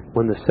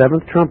 When the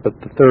seventh trumpet,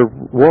 the third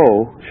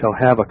woe, shall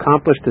have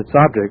accomplished its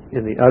object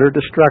in the utter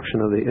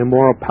destruction of the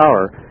immoral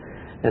power,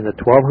 and the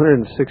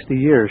 1260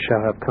 years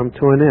shall have come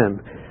to an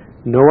end,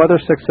 no other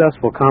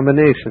successful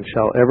combination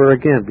shall ever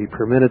again be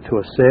permitted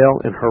to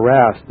assail and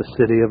harass the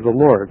city of the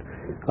Lord.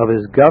 Of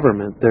his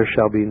government there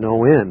shall be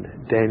no end.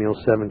 Daniel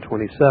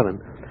 7:27.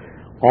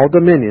 All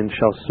dominions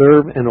shall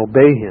serve and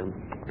obey him.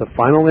 The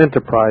final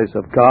enterprise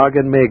of Gog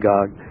and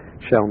Magog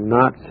shall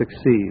not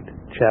succeed.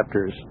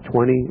 Chapters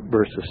 20,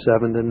 verses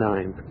 7 to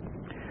 9.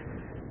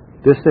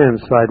 This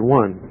ends side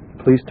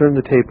 1. Please turn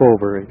the tape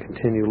over and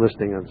continue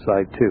listening on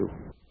side 2.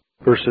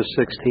 Verses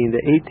 16 to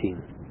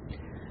 18.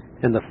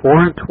 And the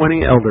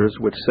 24 elders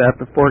which sat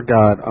before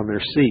God on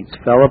their seats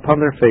fell upon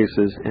their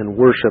faces and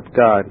worshipped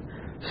God,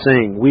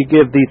 saying, We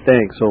give thee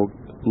thanks, O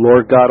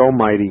Lord God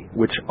Almighty,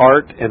 which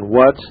art and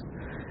wast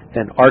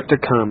and art to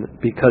come,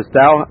 because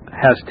thou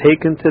hast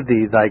taken to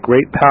thee thy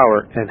great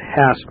power and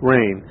hast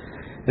reigned.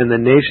 And the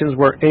nations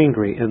were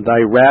angry, and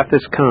thy wrath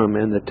is come,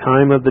 and the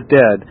time of the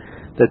dead,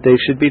 that they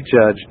should be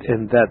judged,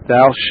 and that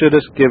thou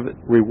shouldest give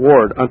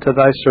reward unto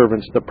thy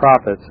servants the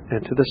prophets,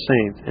 and to the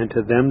saints, and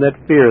to them that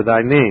fear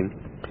thy name,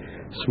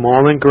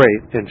 small and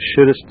great, and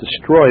shouldest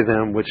destroy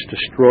them which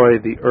destroy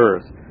the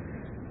earth.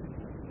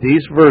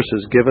 These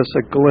verses give us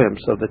a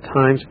glimpse of the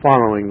times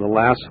following the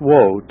last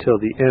woe till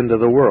the end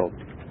of the world.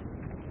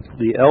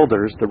 The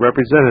elders, the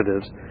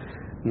representatives,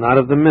 not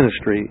of the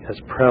ministry, as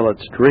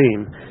prelates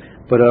dream,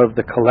 but of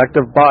the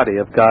collective body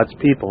of God's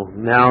people,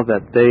 now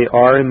that they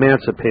are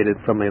emancipated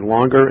from a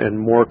longer and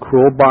more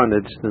cruel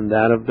bondage than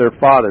that of their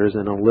fathers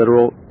in a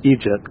literal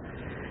Egypt,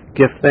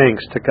 give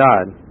thanks to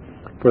God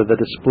for the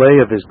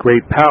display of his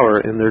great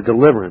power in their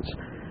deliverance.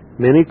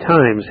 Many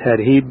times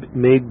had he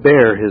made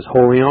bare his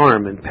holy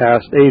arm in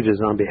past ages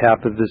on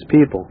behalf of his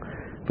people,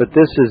 but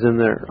this is in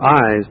their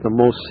eyes the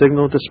most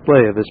signal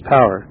display of his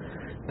power.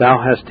 Thou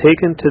hast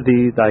taken to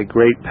thee thy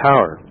great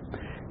power.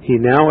 He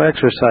now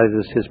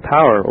exercises his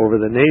power over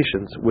the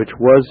nations, which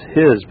was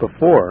his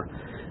before.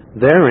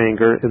 Their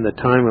anger in the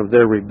time of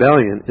their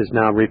rebellion is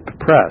now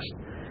repressed.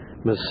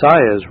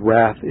 Messiah's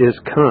wrath is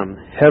come,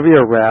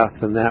 heavier wrath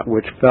than that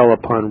which fell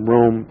upon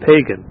Rome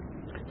pagan.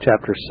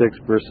 Chapter 6,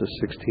 verses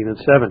 16 and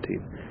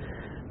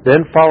 17.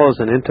 Then follows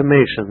an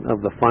intimation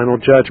of the final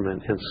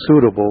judgment and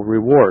suitable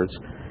rewards.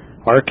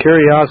 Our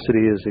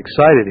curiosity is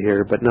excited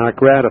here, but not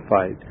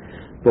gratified.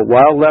 But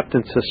while left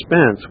in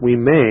suspense, we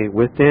may,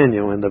 with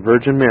Daniel and the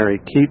Virgin Mary,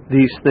 keep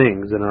these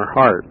things in our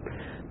heart.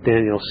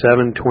 Daniel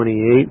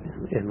 7:28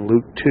 and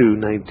Luke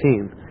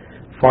 2:19.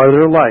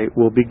 Farther light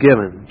will be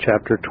given.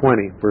 Chapter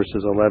 20,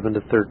 verses 11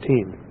 to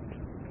 13.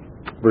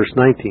 Verse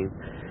 19.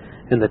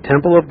 And the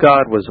temple of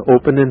God was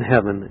opened in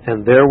heaven,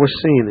 and there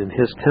was seen in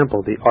his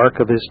temple the ark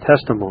of his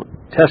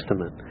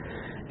testament.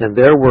 And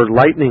there were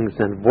lightnings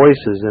and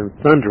voices and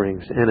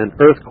thunderings and an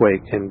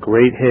earthquake and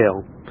great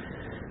hail.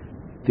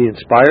 The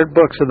inspired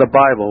books of the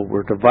Bible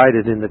were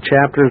divided into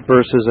chapters,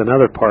 verses, and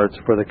other parts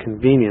for the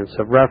convenience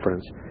of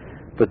reference.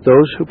 But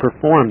those who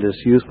performed this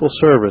useful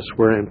service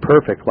were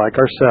imperfect like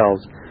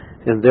ourselves,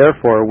 and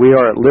therefore we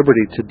are at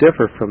liberty to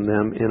differ from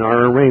them in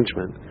our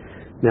arrangement.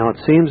 Now it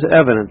seems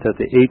evident that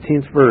the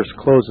 18th verse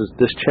closes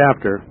this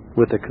chapter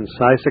with a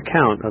concise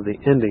account of the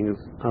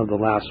endings of the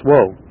last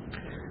woe.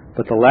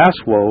 But the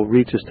last woe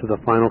reaches to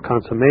the final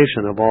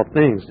consummation of all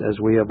things, as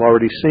we have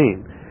already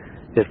seen.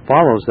 It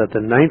follows that the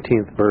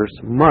 19th verse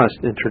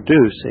must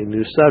introduce a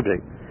new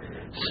subject.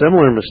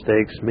 Similar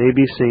mistakes may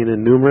be seen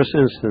in numerous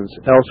instances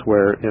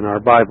elsewhere in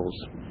our Bibles.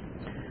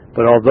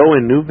 But although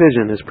a new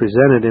vision is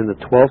presented in the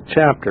 12th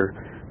chapter,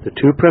 the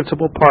two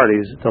principal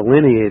parties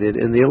delineated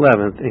in the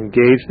 11th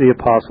engaged the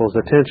apostles'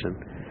 attention.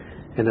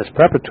 And as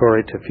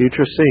preparatory to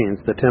future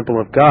scenes, the temple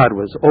of God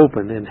was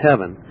opened in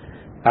heaven.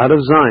 Out of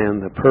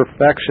Zion, the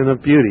perfection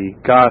of beauty,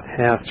 God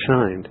hath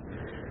shined.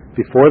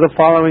 Before the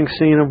following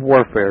scene of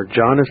warfare,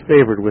 John is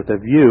favored with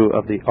a view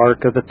of the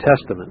Ark of the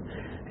Testament,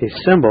 a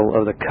symbol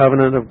of the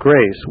covenant of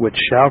grace which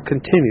shall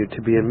continue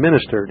to be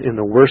administered in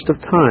the worst of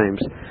times,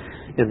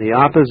 in the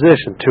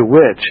opposition to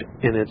which,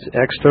 in its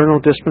external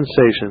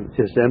dispensation,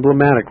 is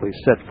emblematically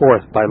set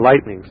forth by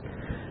lightnings,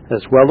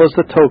 as well as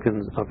the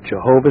tokens of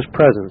Jehovah's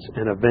presence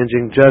and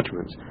avenging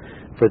judgments,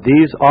 For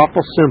these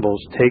awful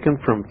symbols, taken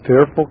from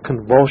fearful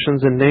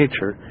convulsions in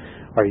nature,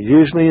 are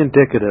usually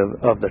indicative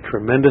of the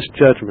tremendous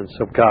judgments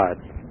of God.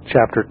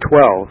 Chapter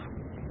 12.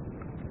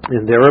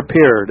 And there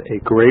appeared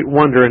a great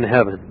wonder in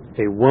heaven,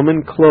 a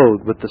woman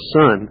clothed with the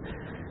sun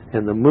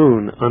and the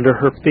moon under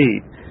her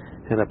feet,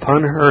 and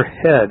upon her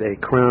head a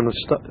crown of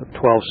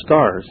 12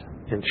 stars.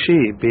 And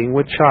she, being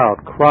with child,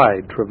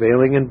 cried,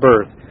 travailing in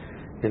birth,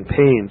 in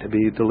pain to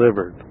be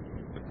delivered.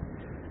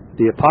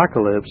 The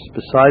Apocalypse,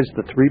 besides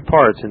the three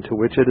parts into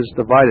which it is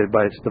divided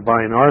by its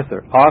divine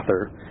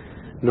author,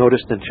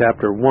 noticed in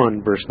chapter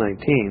 1, verse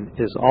 19,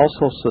 is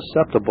also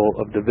susceptible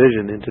of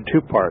division into two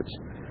parts.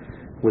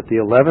 With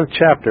the 11th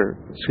chapter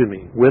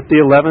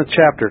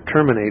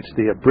terminates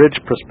the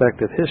abridged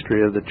prospective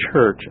history of the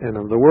church and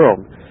of the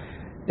world,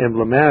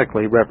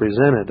 emblematically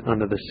represented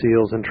under the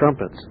seals and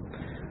trumpets.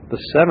 The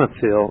seventh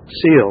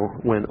seal,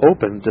 when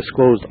opened,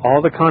 disclosed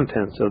all the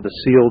contents of the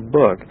sealed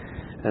book,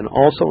 and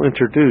also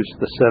introduced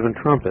the seven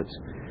trumpets.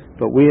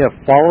 But we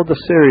have followed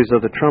the series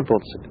of the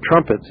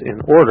trumpets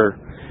in order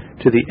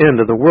to the end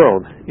of the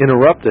world,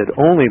 interrupted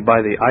only by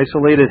the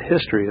isolated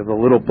history of the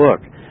little book,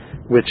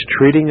 which,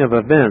 treating of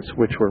events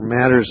which were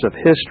matters of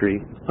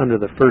history under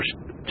the first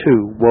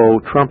two woe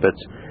trumpets,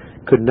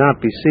 could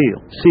not be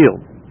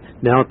sealed.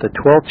 Now at the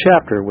 12th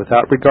chapter,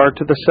 without regard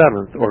to the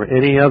 7th, or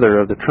any other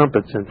of the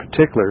trumpets in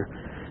particular,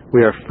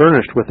 we are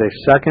furnished with a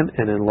second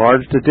and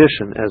enlarged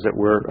edition, as it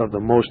were, of the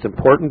most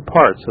important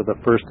parts of the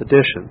first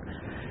edition.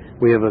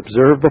 We have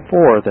observed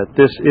before that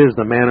this is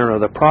the manner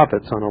of the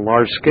prophets on a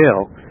large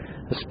scale,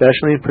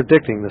 especially in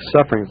predicting the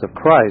sufferings of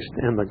Christ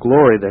and the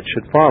glory that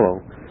should follow.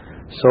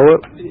 So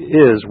it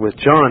is with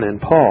John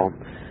and Paul.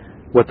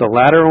 What the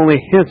latter only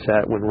hints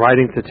at when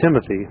writing to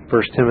Timothy,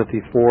 1 Timothy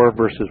 4,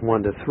 verses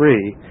 1 to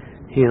 3,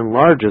 he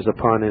enlarges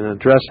upon in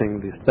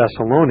addressing the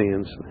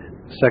Thessalonians,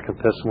 2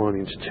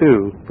 Thessalonians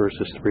 2,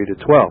 verses 3 to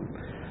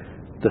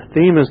 12. The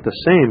theme is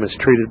the same as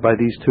treated by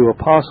these two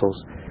apostles,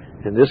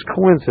 and this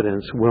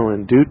coincidence will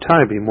in due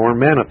time be more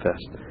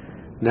manifest.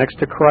 Next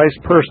to Christ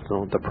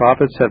personal, the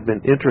prophets have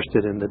been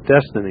interested in the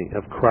destiny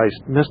of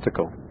Christ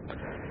mystical.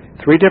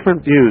 Three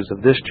different views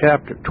of this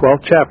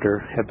 12th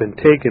chapter have been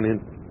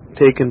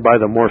taken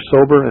by the more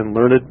sober and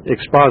learned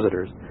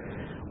expositors.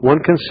 One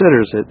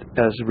considers it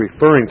as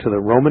referring to the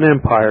Roman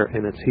Empire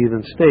and its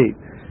heathen state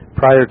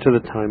prior to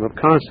the time of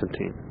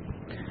Constantine.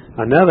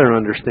 Another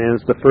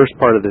understands the first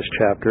part of this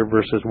chapter,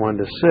 verses 1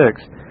 to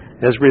 6,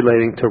 as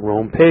relating to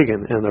Rome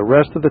pagan, and the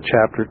rest of the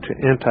chapter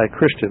to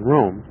anti-Christian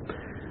Rome.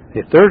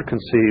 A third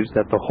conceives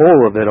that the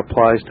whole of it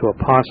applies to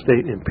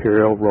apostate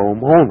imperial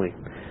Rome only.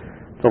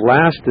 The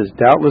last is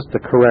doubtless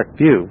the correct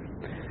view,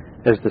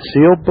 as the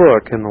sealed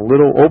book and the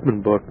little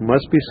open book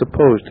must be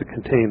supposed to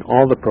contain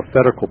all the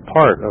prophetical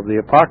part of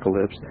the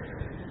Apocalypse,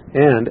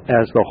 and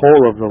as the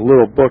whole of the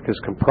little book is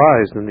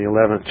comprised in the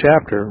 11th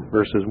chapter,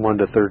 verses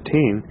 1 to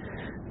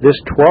 13, this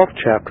 12th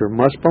chapter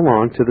must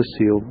belong to the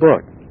sealed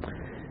book.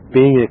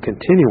 Being a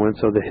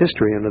continuance of the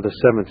history under the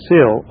seventh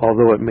seal,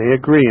 although it may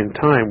agree in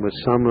time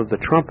with some of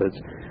the trumpets,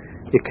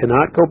 it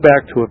cannot go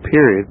back to a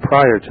period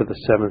prior to the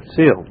seventh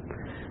seal.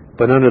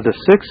 But under the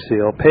sixth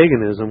seal,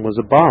 paganism was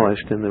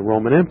abolished in the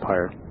Roman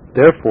Empire.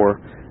 Therefore,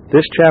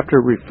 this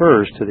chapter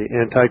refers to the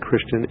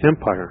anti-Christian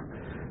empire.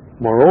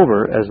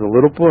 Moreover, as the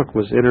little book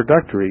was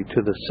introductory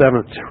to the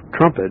seventh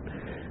trumpet,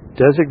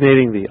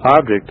 designating the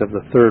object of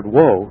the third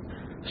woe,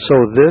 so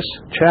this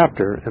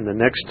chapter and the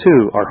next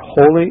two are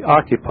wholly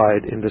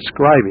occupied in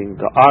describing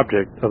the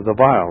object of the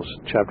vials,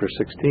 chapter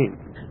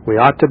 16. We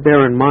ought to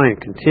bear in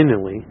mind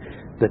continually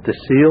that the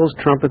seals,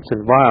 trumpets,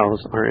 and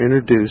vials are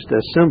introduced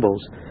as symbols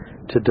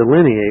to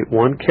delineate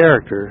one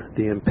character,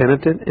 the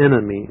impenitent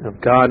enemy of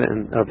God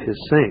and of his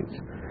saints.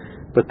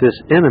 But this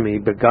enemy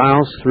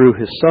beguiles through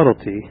his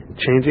subtlety,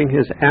 changing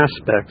his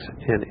aspects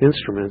and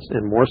instruments,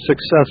 and more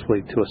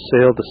successfully to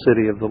assail the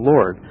city of the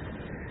Lord.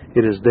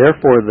 It is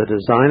therefore the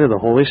design of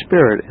the Holy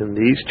Spirit in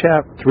these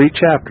three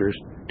chapters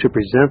to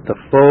present the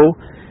foe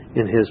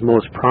in his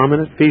most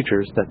prominent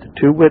features, that the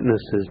two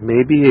witnesses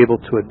may be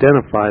able to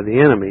identify the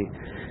enemy,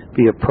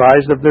 be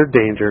apprised of their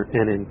danger,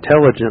 and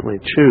intelligently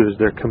choose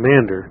their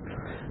commander,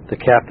 the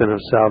captain of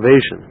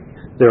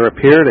salvation. There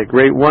appeared a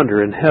great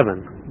wonder in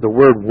heaven. The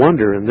word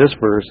wonder in this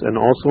verse and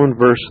also in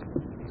verse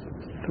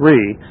 3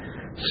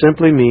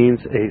 simply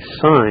means a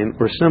sign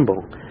or symbol,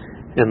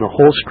 and the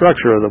whole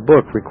structure of the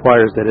book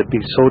requires that it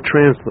be so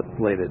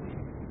translated.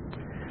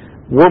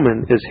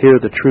 Woman is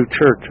here the true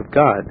church of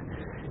God.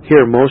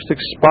 Here most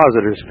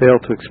expositors fail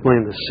to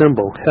explain the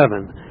symbol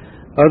heaven.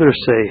 Others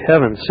say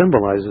heaven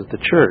symbolizes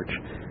the church.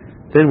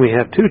 Then we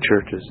have two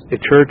churches, a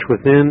church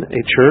within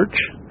a church.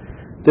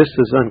 This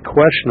is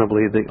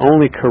unquestionably the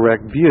only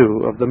correct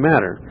view of the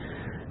matter.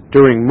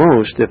 During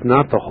most, if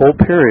not the whole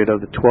period of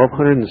the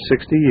 1260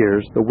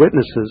 years, the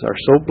witnesses are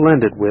so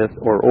blended with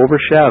or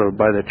overshadowed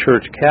by the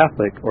Church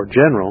Catholic or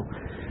general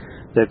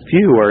that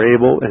few are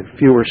able and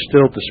fewer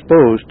still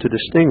disposed to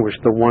distinguish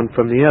the one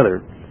from the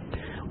other.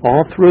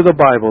 All through the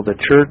Bible, the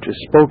church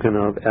is spoken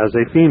of as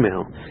a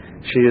female.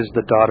 She is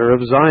the daughter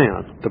of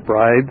Zion, the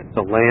bride,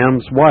 the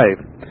Lamb's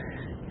wife.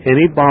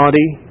 Any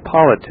body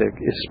politic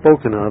is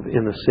spoken of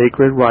in the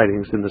sacred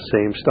writings in the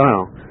same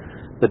style.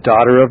 The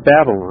daughter of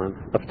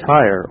Babylon, of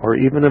Tyre, or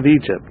even of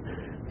Egypt.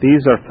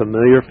 These are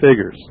familiar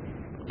figures.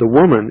 The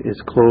woman is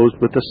clothed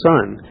with the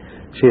sun.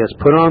 She has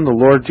put on the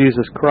Lord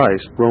Jesus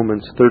Christ,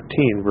 Romans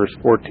 13, verse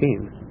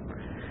 14.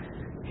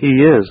 He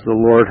is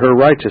the Lord her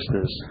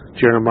righteousness,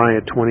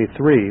 Jeremiah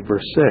 23,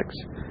 verse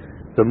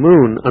 6. The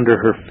moon under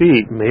her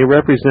feet may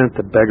represent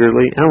the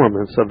beggarly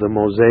elements of the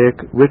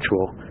Mosaic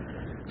ritual,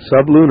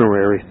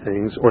 sublunary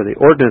things, or the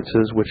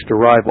ordinances which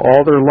derive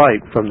all their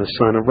light from the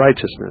Sun of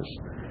Righteousness.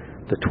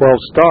 The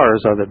 12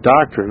 stars are the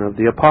doctrine of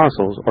the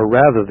apostles, or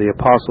rather the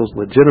apostles'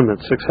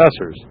 legitimate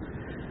successors.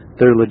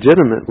 Their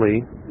legitimacy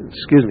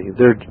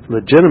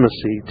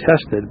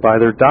tested by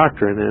their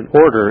doctrine and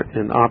order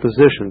in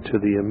opposition to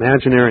the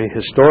imaginary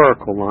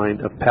historical line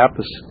of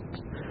papists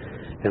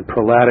and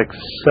prelatic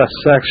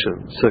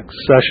succession.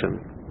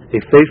 A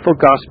faithful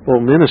gospel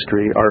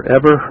ministry are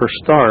ever her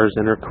stars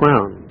and her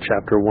crown,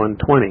 chapter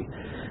 120.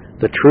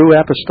 The true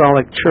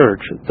apostolic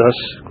church, thus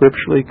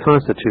scripturally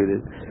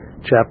constituted,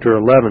 chapter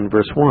 11,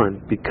 verse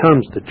 1,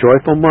 becomes the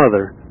joyful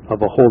mother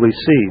of a holy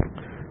seed,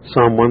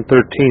 Psalm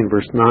 113,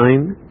 verse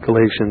 9,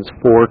 Galatians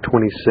 4,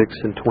 26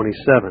 and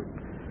 27,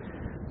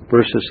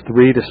 verses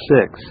 3 to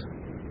 6.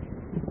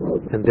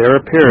 And there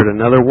appeared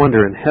another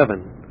wonder in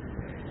heaven,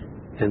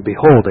 and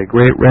behold, a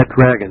great red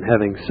dragon,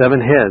 having 7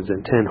 heads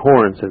and 10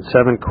 horns and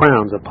 7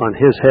 crowns upon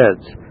his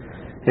heads.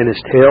 And his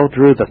tail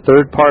drew the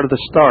third part of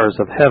the stars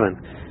of heaven,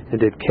 and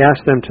did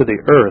cast them to the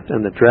earth.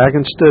 And the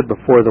dragon stood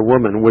before the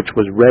woman which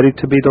was ready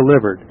to be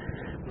delivered,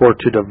 for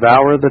to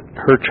devour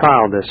her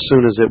child as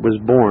soon as it was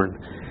born.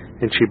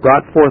 And she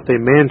brought forth a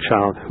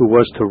man-child, who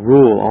was to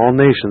rule all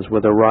nations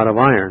with a rod of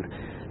iron.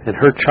 And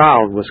her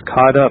child was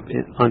caught up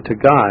unto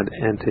God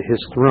and to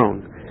his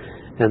throne.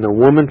 And the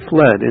woman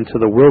fled into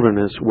the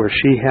wilderness, where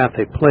she hath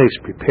a place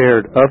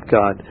prepared of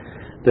God,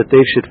 that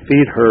they should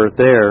feed her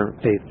there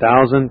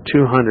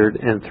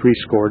 1,260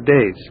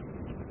 days.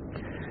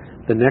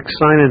 The next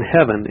sign in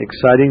heaven,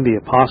 exciting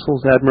the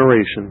apostles'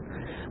 admiration,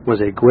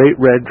 was a great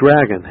red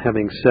dragon,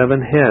 having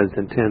 7 heads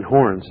and 10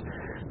 horns.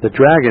 The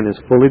dragon is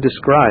fully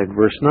described,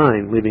 verse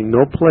 9, leaving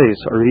no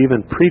place or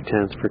even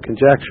pretense for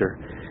conjecture.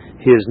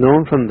 He is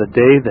known from the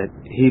day that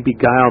he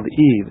beguiled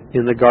Eve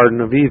in the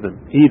Garden of Eden.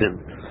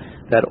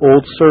 That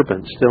old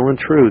serpent still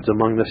intrudes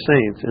among the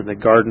saints in the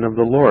garden of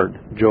the Lord,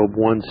 Job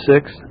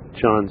 1:6,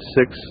 John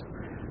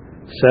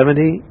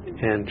 6:70,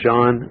 and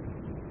John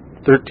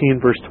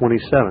 13, verse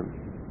 27.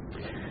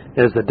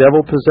 As the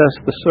devil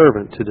possessed the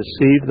serpent to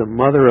deceive the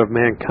mother of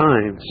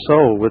mankind,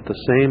 so, with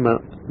the same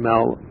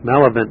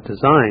malevolent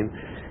design,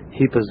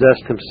 he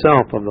possessed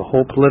himself of the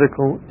whole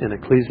political and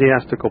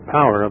ecclesiastical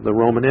power of the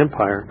Roman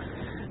Empire,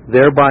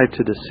 thereby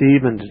to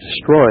deceive and to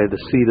destroy the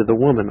seed of the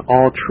woman,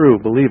 all true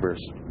believers.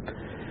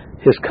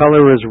 His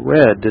color is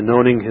red,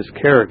 denoting his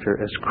character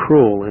as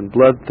cruel and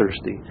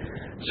bloodthirsty.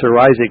 Sir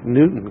Isaac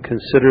Newton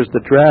considers the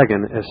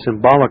dragon as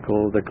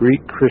symbolical of the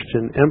Greek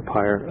Christian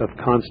Empire of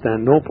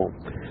Constantinople.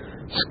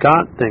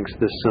 Scott thinks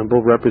this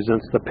symbol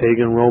represents the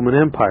pagan Roman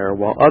Empire,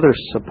 while others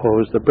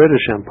suppose the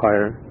British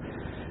Empire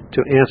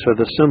to answer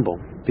the symbol,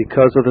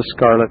 because of the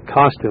scarlet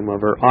costume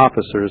of her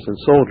officers and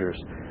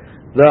soldiers.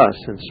 Thus,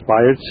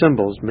 inspired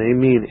symbols may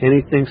mean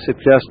anything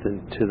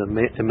suggested to the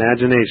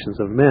imaginations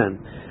of men,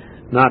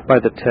 not by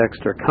the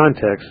text or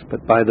context,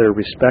 but by their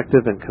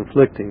respective and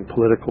conflicting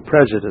political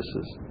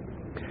prejudices.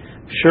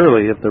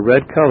 Surely, if the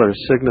red colors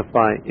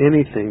signify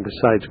anything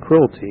besides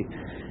cruelty,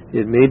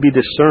 it may be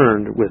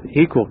discerned with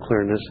equal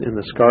clearness in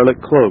the scarlet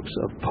cloaks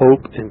of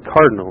Pope and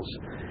cardinals.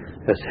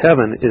 As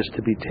heaven is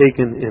to be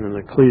taken in an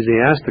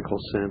ecclesiastical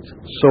sense,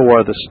 so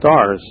are the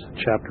stars,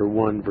 chapter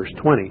 1, verse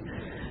 20,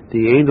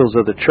 the angels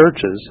of the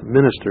churches,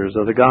 ministers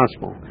of the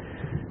gospel.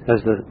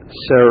 As the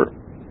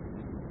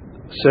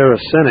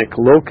Saracenic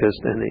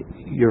locust and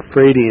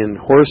Euphratean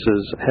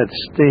horses had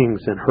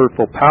stings and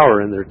hurtful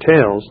power in their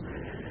tails,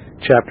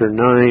 chapter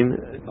 9,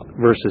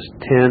 verses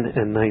 10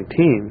 and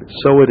 19,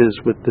 so it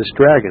is with this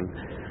dragon.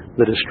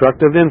 The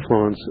destructive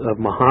influence of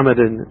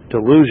Mohammedan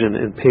delusion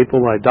and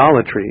papal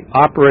idolatry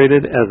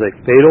operated as a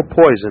fatal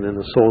poison in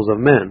the souls of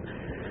men.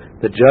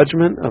 The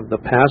judgment of the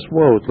past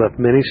woes left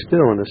many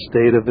still in a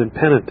state of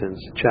impenitence,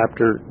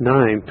 chapter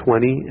 9,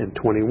 20, and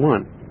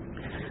 21.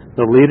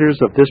 The leaders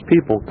of this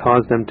people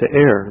caused them to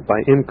err by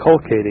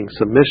inculcating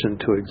submission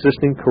to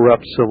existing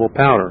corrupt civil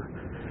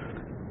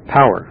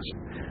powers.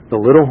 The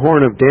little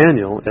horn of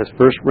Daniel, as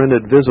first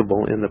rendered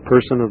visible in the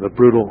person of the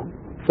brutal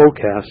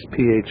Phocas,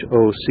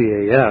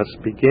 Phocas,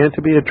 began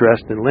to be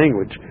addressed in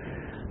language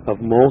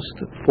of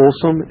most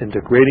fulsome and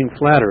degrading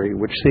flattery,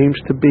 which seems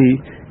to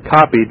be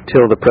copied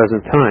till the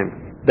present time.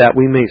 That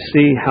we may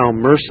see how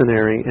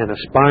mercenary and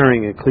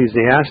aspiring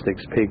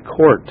ecclesiastics paid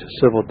court to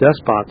civil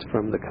despots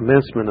from the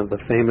commencement of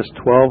the famous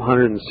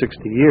 1260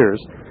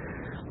 years,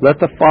 let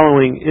the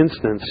following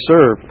instance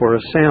serve for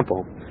a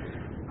sample.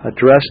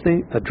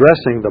 Addressing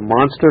the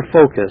monster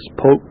Phocas,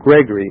 Pope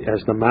Gregory,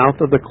 as the mouth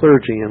of the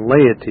clergy and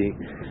laity,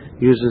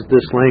 uses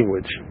this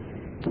language.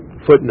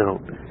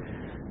 Footnote: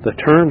 The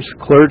terms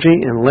clergy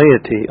and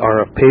laity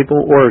are of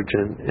papal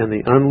origin, and the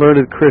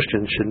unlearned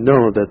Christian should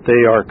know that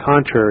they are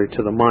contrary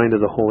to the mind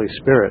of the Holy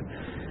Spirit.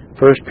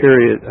 1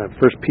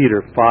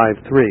 Peter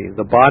 5:3.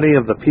 The body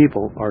of the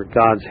people are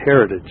God's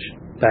heritage.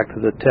 Back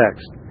to the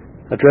text.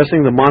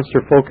 Addressing the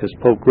monster focus,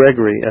 Pope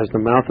Gregory, as the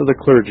mouth of the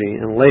clergy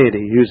and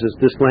laity, uses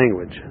this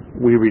language: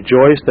 "We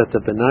rejoice that the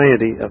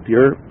benignity of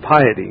your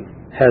piety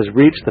has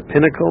reached the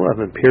pinnacle of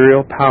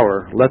imperial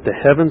power. Let the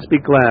heavens be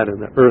glad and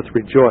the earth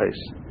rejoice."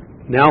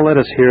 Now let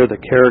us hear the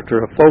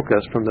character of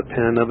focus from the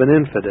pen of an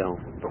infidel.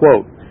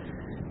 Quote,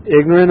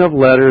 "Ignorant of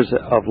letters,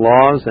 of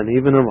laws, and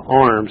even of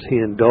arms, he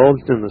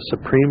indulged in the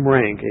supreme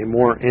rank a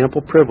more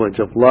ample privilege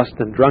of lust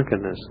and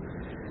drunkenness.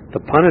 The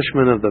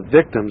punishment of the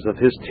victims of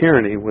his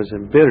tyranny was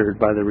embittered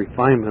by the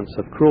refinements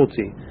of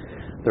cruelty.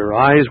 Their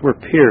eyes were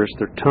pierced,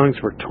 their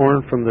tongues were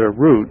torn from their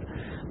root,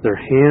 their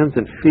hands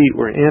and feet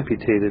were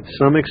amputated,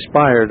 some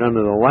expired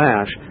under the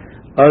lash,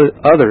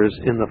 others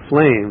in the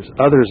flames,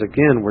 others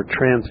again were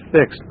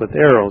transfixed with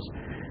arrows,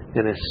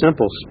 and a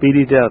simple,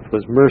 speedy death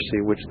was mercy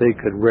which they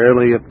could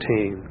rarely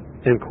obtain."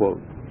 End quote.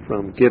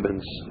 From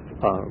Gibbon's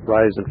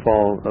Rise and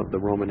Fall of the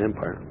Roman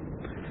Empire.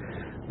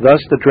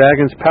 Thus the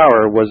dragon's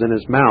power was in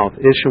his mouth,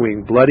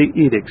 issuing bloody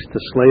edicts to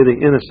slay the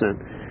innocent,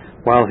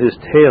 while his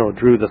tail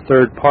drew the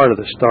third part of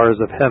the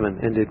stars of heaven,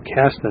 and did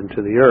cast them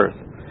to the earth.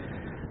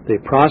 They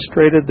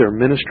prostrated their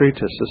ministry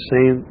to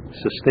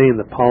sustain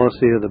the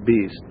policy of the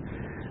beast.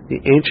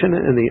 The ancient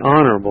and the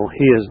honorable,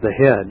 he is the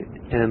head,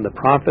 and the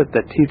prophet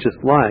that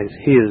teacheth lies,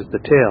 he is the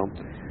tail.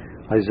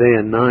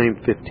 Isaiah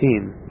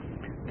 9:15.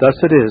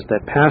 Thus it is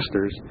that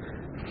pastors,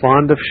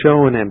 fond of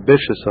show and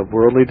ambitious of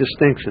worldly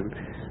distinction,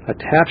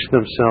 attach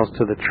themselves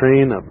to the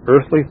train of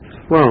earthly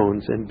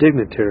thrones and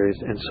dignitaries,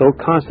 and so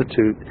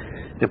constitute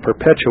and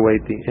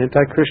perpetuate the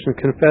anti-Christian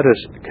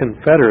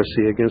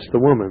confederacy against the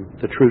woman,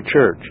 the true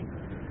church.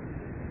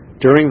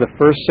 During the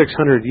first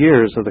 600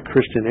 years of the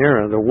Christian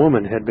era, the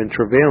woman had been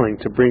travailing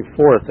to bring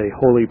forth a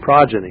holy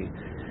progeny.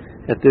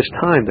 At this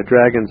time, the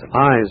dragon's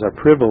eyes are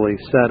privily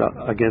set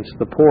against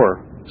the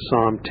poor.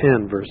 Psalm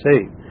 10, verse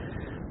 8.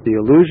 The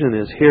allusion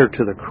is here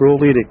to the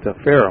cruel edict of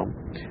Pharaoh,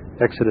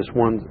 Exodus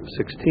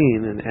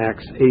 1:16 and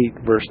Acts 8,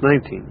 verse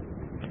 19.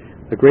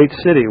 The great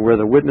city where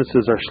the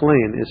witnesses are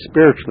slain is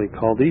spiritually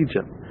called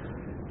Egypt,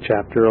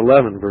 chapter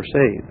 11, verse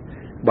 8.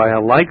 By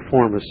a like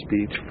form of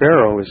speech,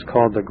 Pharaoh is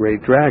called the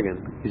great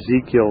dragon,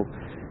 Ezekiel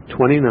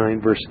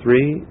 29, verse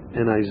 3,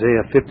 and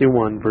Isaiah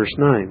 51, verse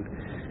 9.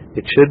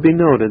 It should be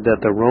noted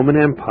that the Roman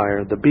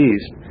Empire, the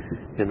beast,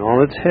 in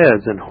all its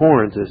heads and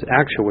horns, is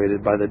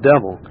actuated by the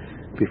devil,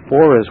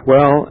 before as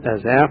well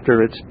as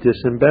after its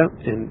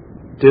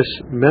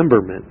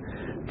dismemberment,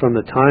 from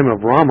the time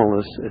of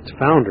Romulus, its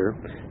founder,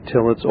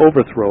 till its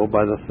overthrow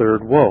by the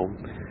third woe.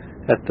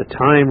 At the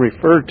time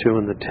referred to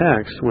in the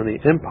text, when the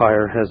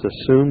empire has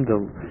assumed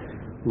the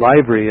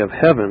livery of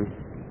heaven,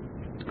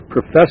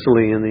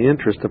 professedly in the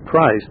interest of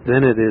Christ,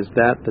 then it is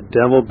that the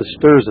devil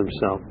bestirs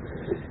himself.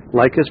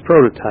 Like his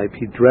prototype,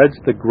 he dreads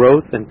the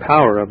growth and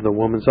power of the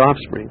woman's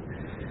offspring.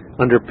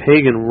 Under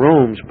pagan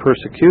Rome's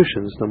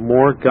persecutions, the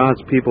more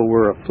God's people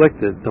were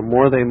afflicted, the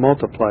more they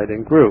multiplied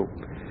and grew.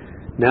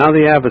 Now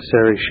the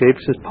adversary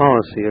shapes his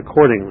policy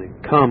accordingly.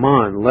 Come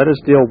on, let us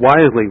deal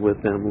wisely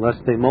with them,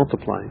 lest they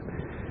multiply.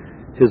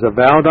 His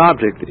avowed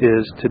object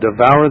is to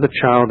devour the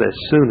child as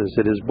soon as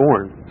it is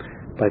born,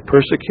 by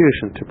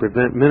persecution to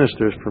prevent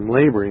ministers from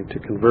laboring to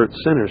convert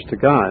sinners to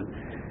God,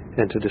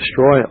 and to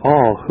destroy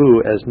all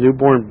who, as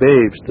newborn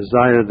babes,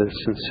 desire the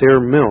sincere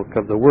milk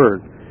of the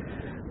Word.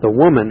 The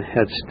woman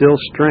had still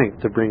strength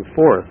to bring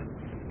forth.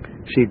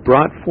 She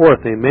brought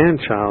forth a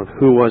man-child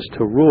who was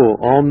to rule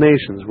all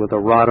nations with a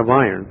rod of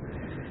iron.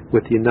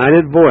 With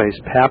united voice,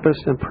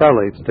 papists and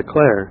prelates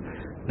declare,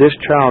 this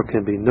child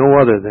can be no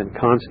other than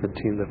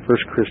Constantine, the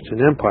first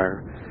Christian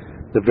empire.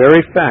 The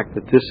very fact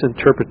that this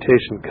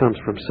interpretation comes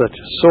from such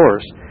a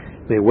source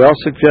may well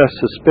suggest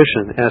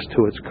suspicion as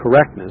to its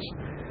correctness.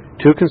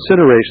 Two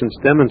considerations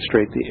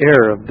demonstrate the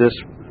error of this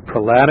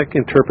prelatic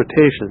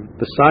interpretation,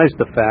 besides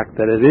the fact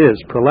that it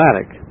is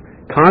prelatic.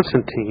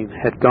 Constantine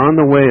had gone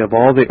the way of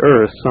all the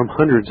earth some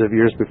hundreds of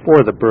years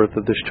before the birth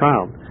of this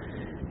child.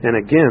 And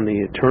again,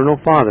 the Eternal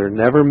Father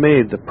never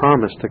made the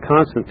promise to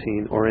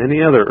Constantine or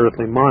any other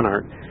earthly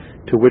monarch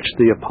to which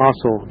the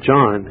Apostle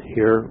John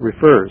here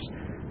refers.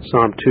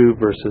 Psalm 2,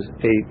 verses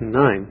 8 and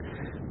 9.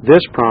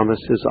 This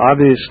promise is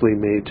obviously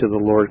made to the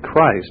Lord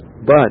Christ,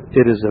 but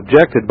it is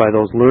objected by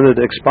those learned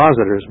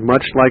expositors,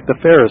 much like the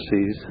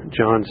Pharisees,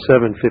 John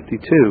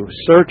 7:52,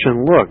 search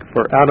and look,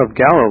 for out of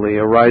Galilee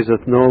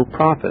ariseth no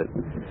prophet.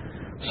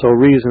 So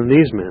reason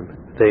these men.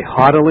 They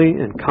haughtily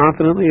and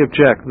confidently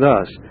object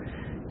thus,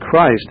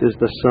 Christ is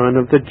the son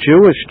of the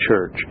Jewish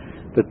church,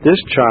 but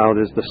this child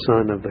is the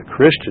son of the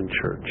Christian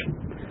church.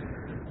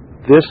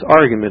 This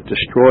argument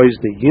destroys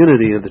the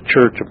unity of the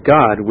church of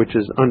God, which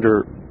is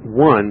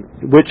one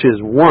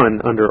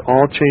under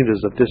all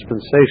changes of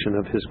dispensation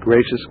of his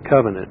gracious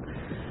covenant.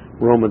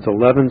 Romans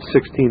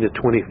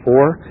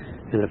 11:16-24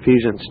 and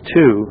Ephesians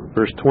 2,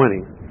 verse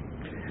 20.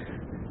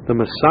 The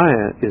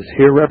Messiah is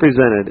here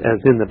represented as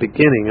in the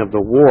beginning of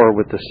the war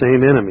with the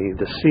same enemy,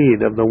 the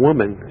seed of the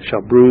woman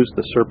shall bruise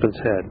the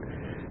serpent's head.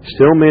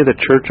 Still may the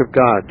church of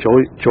God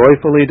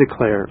joyfully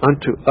declare,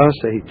 unto us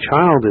a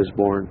child is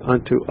born,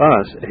 unto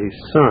us a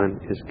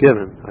son is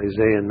given.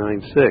 Isaiah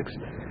 9:6.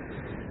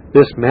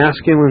 This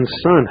masculine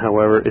son,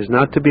 however, is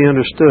not to be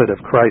understood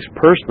of Christ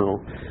personal,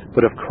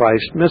 but of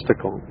Christ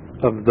mystical,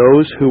 of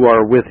those who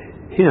are with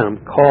him,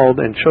 called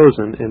and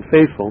chosen and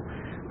faithful,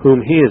 whom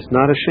he is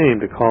not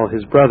ashamed to call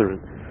his brethren.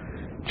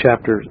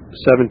 Chapter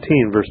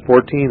 17, verse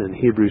 14, and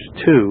Hebrews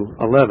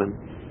 2:11.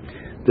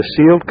 The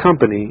sealed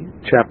company,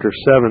 chapter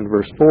 7,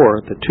 verse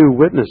 4, the two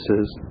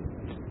witnesses,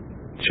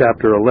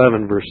 chapter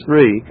 11, verse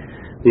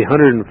 3, the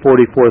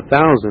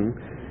 144,000,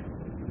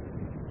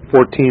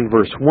 14,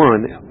 verse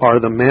 1, are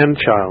the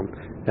man-child.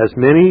 As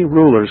many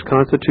rulers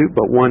constitute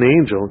but one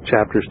angel,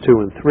 chapters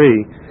 2 and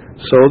 3,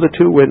 so the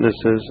two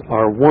witnesses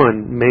are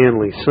one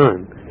manly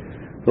son.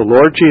 The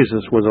Lord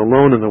Jesus was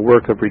alone in the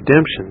work of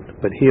redemption,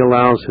 but he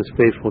allows his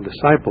faithful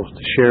disciples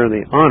to share in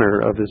the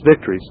honor of his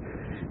victories.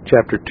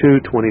 Chapter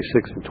 2,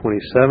 26 and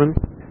 27,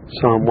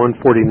 Psalm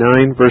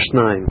 149, verse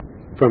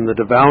 9. From the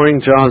devouring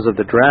jaws of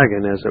the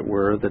dragon, as it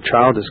were, the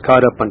child is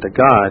caught up unto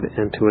God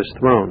and to his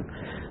throne.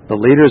 The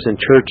leaders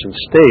in church and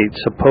state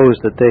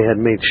supposed that they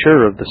had made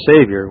sure of the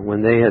Savior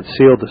when they had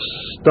sealed the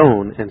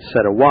stone and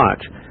set a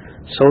watch.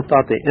 So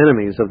thought the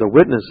enemies of the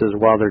witnesses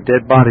while their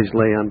dead bodies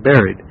lay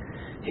unburied.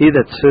 He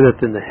that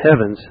sitteth in the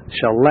heavens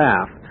shall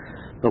laugh.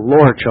 The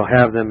Lord shall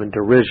have them in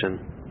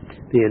derision.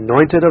 The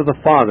anointed of the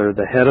Father,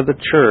 the head of the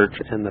church,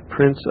 and the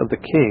prince of the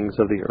kings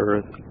of the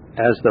earth,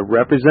 as the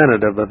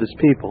representative of his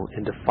people,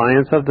 in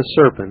defiance of the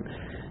serpent,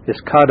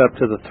 is caught up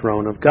to the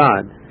throne of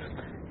God.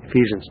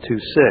 Ephesians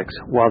 2:6,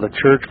 while the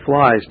church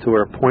flies to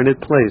her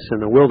appointed place in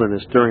the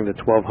wilderness during the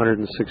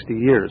 1260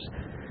 years.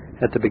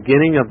 At the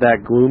beginning of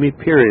that gloomy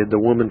period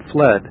the woman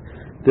fled.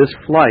 This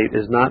flight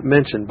is not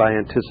mentioned by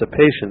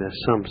anticipation, as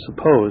some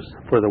suppose,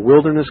 for the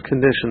wilderness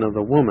condition of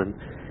the woman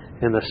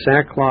and the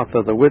sackcloth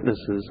of the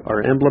witnesses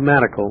are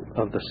emblematical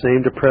of the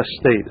same depressed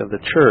state of the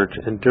church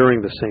and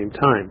during the same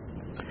time.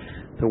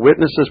 The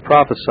witnesses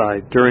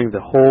prophesied during the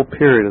whole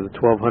period of the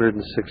 1260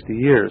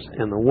 years,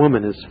 and the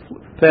woman is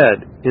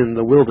fed in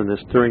the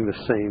wilderness during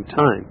the same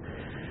time.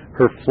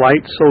 Her flight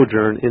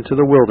sojourn into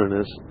the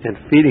wilderness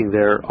and feeding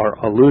there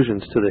are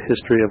allusions to the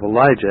history of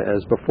Elijah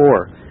as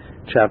before,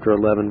 chapter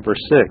 11,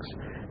 verse 6,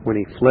 when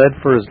he fled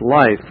for his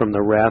life from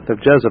the wrath of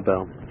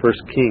Jezebel, 1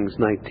 Kings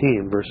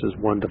 19, verses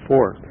 1 to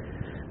 4.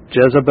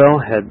 Jezebel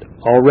had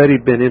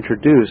already been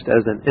introduced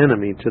as an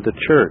enemy to the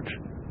church,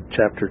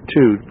 chapter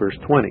 2, verse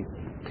 20.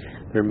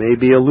 There may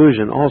be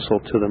allusion also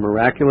to the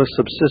miraculous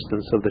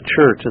subsistence of the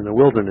church in the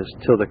wilderness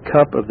till the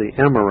cup of the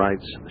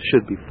Amorites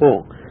should be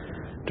full.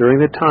 During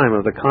the time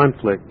of the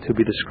conflict to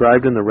be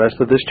described in the rest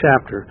of this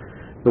chapter,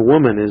 the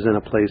woman is in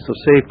a place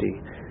of safety.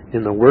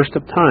 In the worst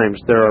of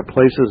times, there are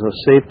places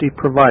of safety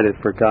provided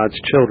for God's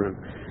children.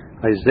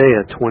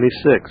 Isaiah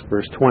 26,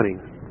 verse 20,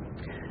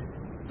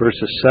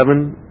 verses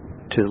 7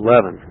 to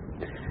 11.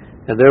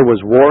 And there was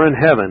war in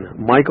heaven.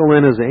 Michael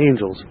and his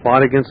angels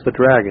fought against the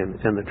dragon,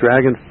 and the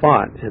dragon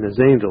fought and his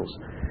angels,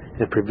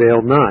 and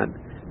prevailed not.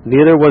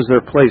 Neither was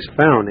their place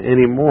found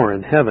any more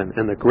in heaven.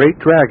 And the great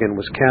dragon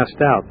was cast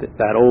out,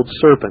 that old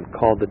serpent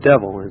called the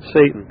devil and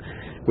Satan,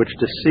 which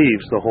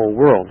deceives the whole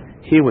world.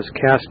 He was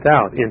cast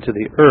out into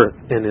the earth,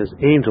 and his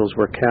angels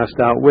were cast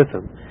out with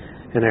him.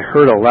 And I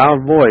heard a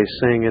loud voice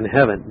saying in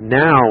heaven,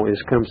 Now is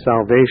come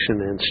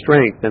salvation and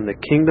strength, and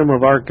the kingdom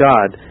of our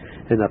God,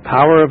 and the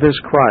power of his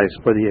Christ,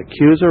 for the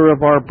accuser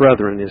of our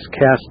brethren is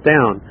cast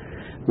down,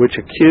 which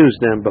accused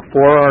them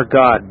before our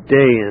God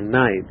day and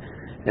night.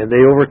 And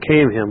they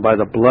overcame him by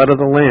the blood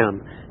of the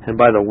Lamb, and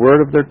by the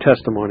word of their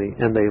testimony,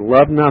 and they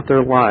loved not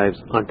their lives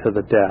unto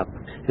the death.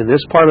 In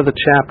this part of the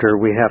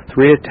chapter we have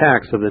three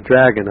attacks of the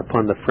dragon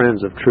upon the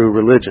friends of true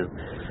religion.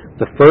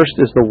 The first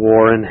is the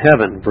war in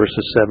heaven,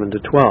 verses 7 to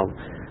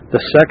 12.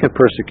 The second,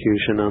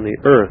 persecution on the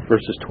earth,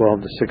 verses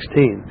 12 to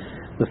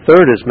 16. The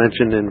third is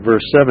mentioned in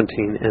verse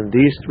 17, and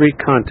these three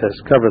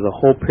contests cover the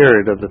whole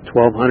period of the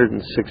 1260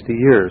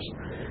 years.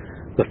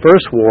 The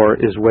first war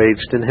is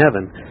waged in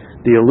heaven.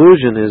 The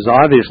allusion is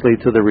obviously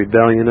to the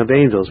rebellion of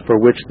angels,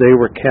 for which they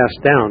were cast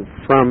down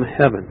from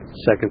heaven,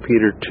 2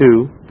 Peter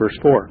 2, verse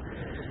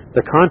 4.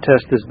 The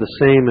contest is the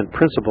same in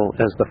principle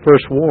as the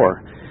first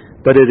war,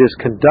 but it is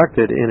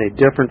conducted in a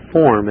different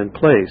form and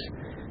place.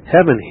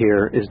 Heaven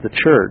here is the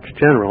church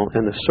general,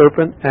 and the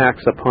serpent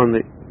acts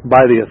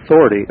by the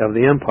authority of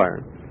the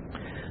empire.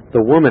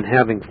 The woman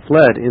having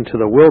fled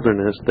into the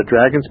wilderness, the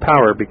dragon's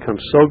power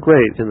becomes so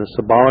great in the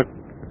symbolic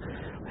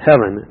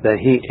heaven that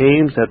he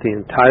aims at the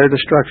entire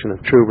destruction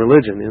of true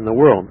religion in the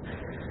world.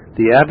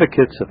 The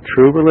advocates of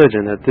true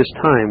religion at this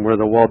time were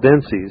the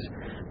Waldenses,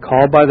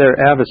 called by their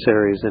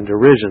adversaries in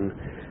derision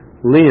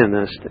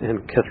Leonists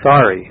and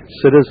Cathari,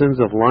 citizens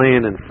of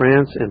Lyon in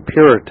France, and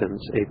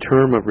Puritans, a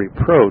term of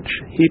reproach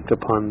heaped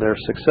upon their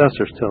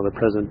successors till the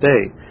present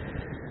day.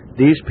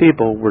 These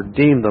people were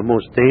deemed the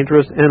most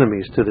dangerous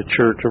enemies to the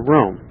Church of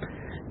Rome.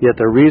 Yet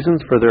the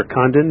reasons for their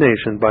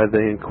condemnation by the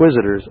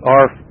inquisitors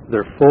are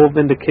their full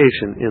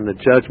vindication in the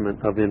judgment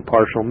of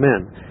impartial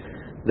men.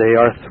 They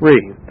are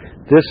three.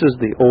 This is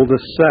the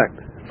oldest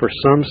sect, for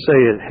some say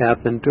it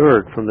hath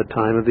endured from the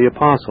time of the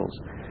apostles.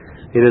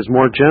 It is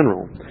more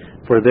general,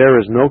 for there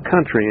is no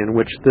country in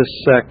which this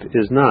sect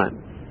is not.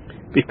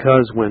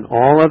 Because when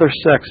all other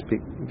sects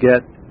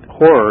beget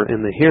horror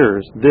in the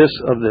hearers, this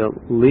of the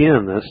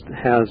Leonists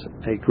has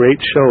a great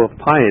show of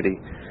piety.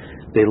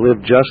 They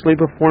live justly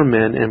before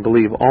men and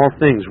believe all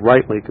things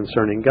rightly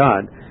concerning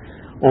God.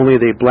 Only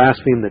they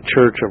blaspheme the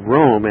Church of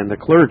Rome and the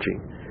clergy.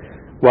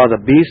 While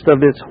the beast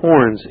of its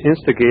horns,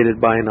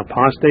 instigated by an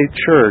apostate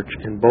church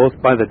and both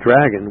by the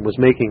dragon, was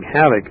making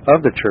havoc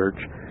of the church,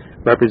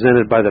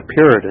 represented by the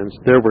Puritans,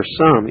 there were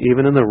some,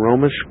 even in the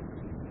Romish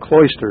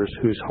cloisters,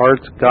 whose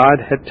hearts God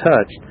had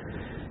touched,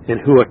 and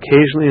who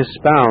occasionally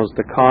espoused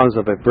the cause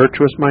of a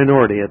virtuous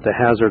minority at the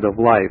hazard of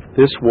life.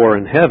 This war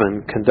in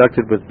heaven,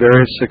 conducted with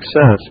various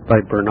success by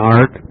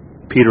Bernard,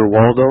 Peter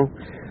Waldo,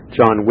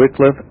 John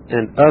Wycliffe,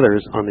 and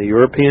others on the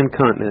European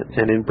continent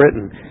and in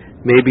Britain,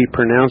 may be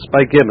pronounced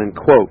by Gibbon,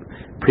 quote,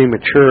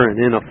 premature and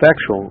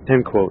ineffectual,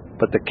 end quote,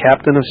 but the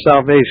captain of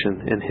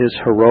salvation and his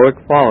heroic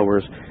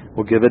followers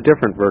will give a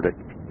different verdict.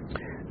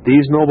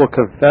 These noble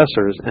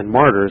confessors and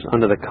martyrs,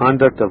 under the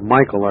conduct of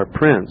Michael, our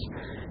prince,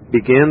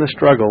 began the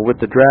struggle with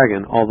the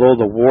dragon, although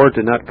the war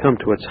did not come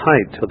to its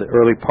height till the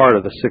early part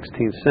of the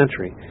 16th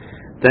century.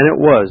 Then it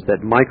was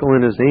that Michael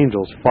and his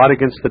angels fought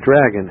against the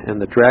dragon,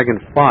 and the dragon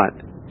fought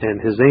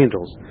and his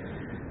angels.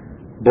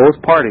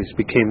 Both parties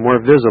became more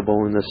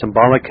visible in the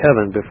symbolic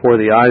heaven before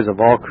the eyes of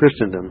all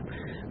Christendom.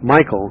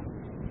 Michael,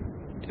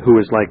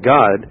 who is like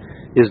God,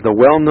 is the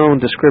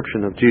well-known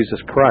description of Jesus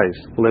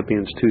Christ,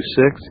 Philippians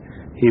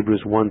 2:6,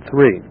 Hebrews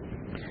 1:3.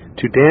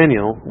 To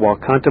Daniel, while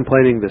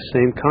contemplating the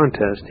same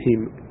contest, he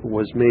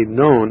was made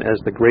known as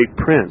the great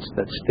prince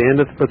that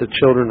standeth for the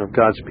children of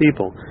God's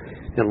people,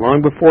 and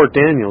long before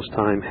Daniel's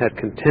time had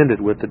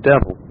contended with the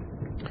devil.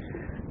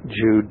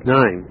 Jude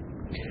 9.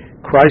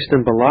 Christ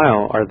and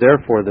Belial are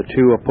therefore the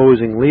two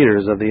opposing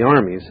leaders of the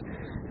armies.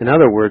 In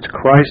other words,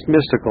 Christ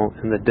mystical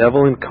and the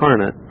devil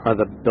incarnate are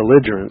the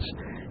belligerents,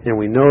 and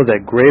we know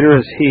that greater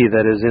is he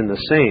that is in the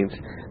saints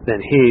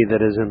than he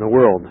that is in the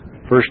world.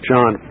 1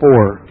 John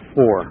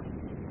 4:4.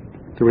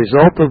 The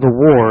result of the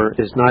war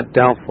is not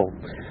doubtful.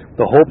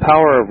 The whole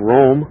power of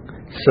Rome,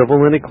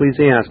 civil and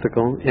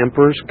ecclesiastical,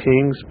 emperors,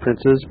 kings,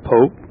 princes,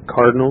 pope,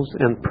 cardinals,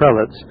 and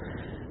prelates,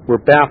 were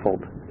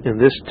baffled. And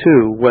this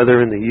too,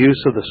 whether in the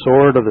use of the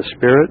sword of the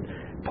Spirit,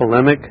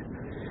 polemic,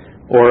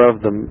 or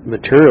of the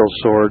material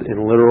sword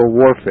in literal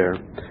warfare.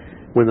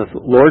 When the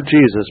Lord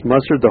Jesus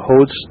mustered the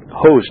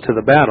host to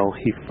the battle,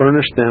 he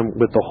furnished them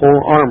with the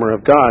whole armor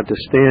of God to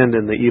stand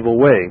in the evil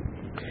way.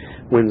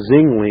 When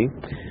Zwingli,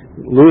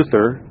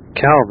 Luther,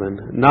 Calvin,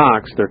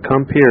 Knox, their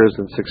compeers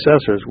and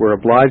successors were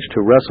obliged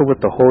to wrestle with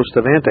the host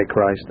of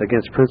Antichrist,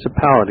 against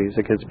principalities,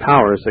 against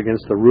powers,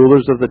 against the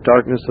rulers of the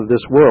darkness of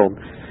this world,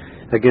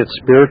 against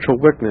spiritual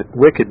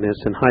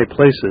wickedness in high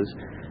places,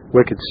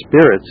 wicked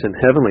spirits in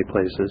heavenly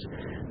places,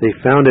 they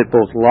found it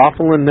both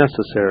lawful and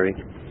necessary,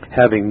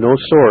 having no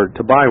sword,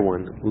 to buy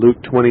one.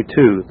 Luke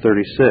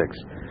 22:36.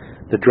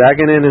 The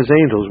dragon and his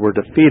angels were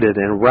defeated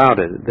and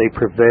routed. They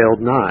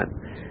prevailed not.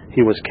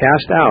 He was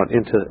cast out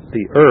into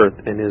the earth,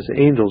 and his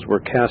angels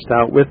were cast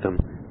out with him.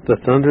 The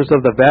thunders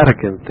of the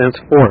Vatican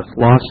thenceforth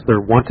lost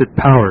their wonted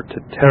power to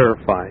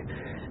terrify.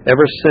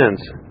 Ever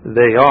since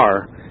they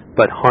are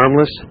but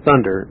harmless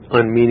thunder,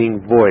 unmeaning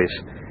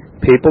voice.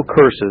 Papal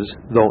curses,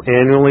 though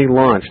annually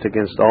launched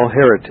against all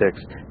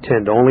heretics,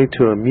 tend only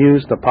to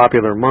amuse the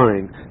popular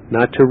mind,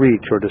 not to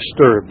reach or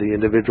disturb the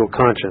individual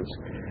conscience.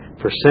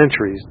 For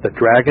centuries, the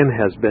dragon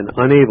has been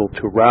unable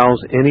to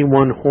rouse any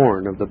one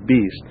horn of the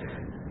beast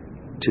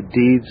to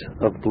deeds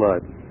of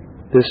blood.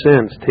 This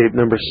ends tape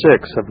number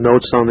 6 of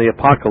Notes on the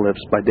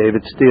Apocalypse by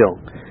David Steele.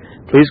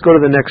 Please go to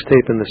the next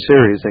tape in the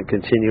series and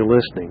continue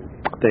listening.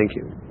 Thank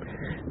you.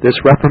 This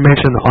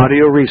Reformation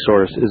audio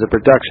resource is a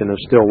production of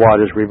Still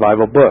Waters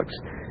Revival Books.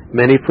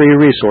 Many free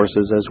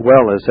resources, as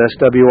well as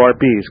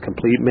SWRB's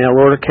complete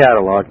mail-order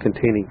catalog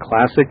containing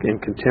classic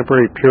and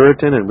contemporary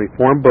Puritan and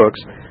Reformed books,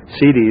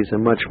 CDs,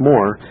 and much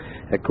more,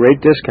 at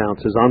great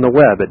discounts, is on the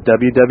web at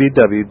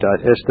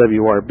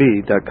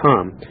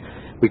www.swrb.com.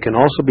 We can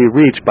also be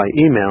reached by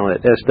email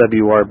at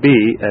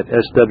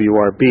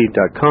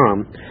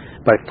swrb@swrb.com,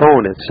 by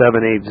phone at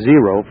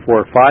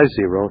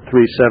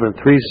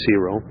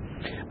 780-450-3730,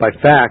 by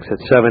fax at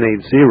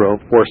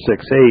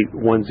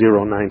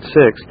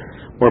 780-468-1096,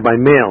 or by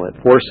mail at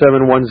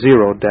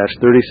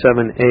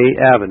 4710-37A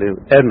Avenue,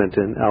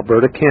 Edmonton,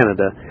 Alberta,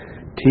 Canada,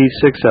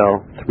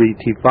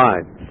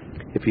 T6L3T5.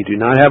 If you do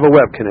not have a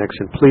web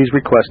connection, please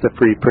request a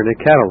free printed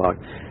catalog.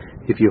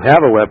 If you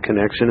have a web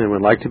connection and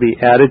would like to be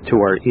added to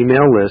our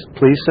email list,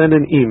 please send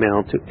an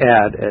email to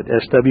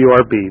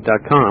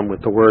add@swrb.com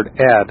with the word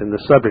add in the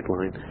subject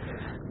line.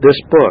 This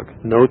book,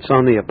 Notes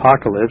on the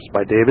Apocalypse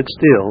by David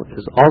Steele,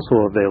 is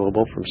also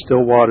available from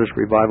Still Waters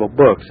Revival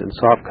Books in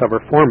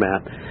softcover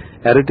format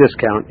at a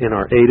discount in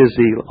our A to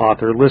Z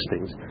author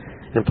listings.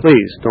 And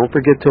please, don't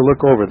forget to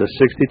look over the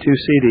 62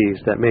 CDs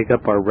that make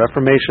up our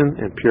Reformation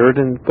and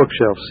Puritan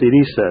bookshelf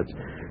CD sets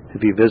if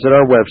you visit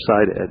our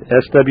website at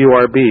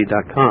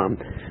swrb.com,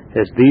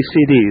 as these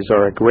CDs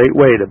are a great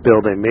way to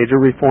build a major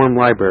reform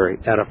library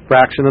at a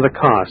fraction of the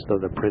cost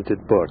of the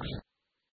printed books.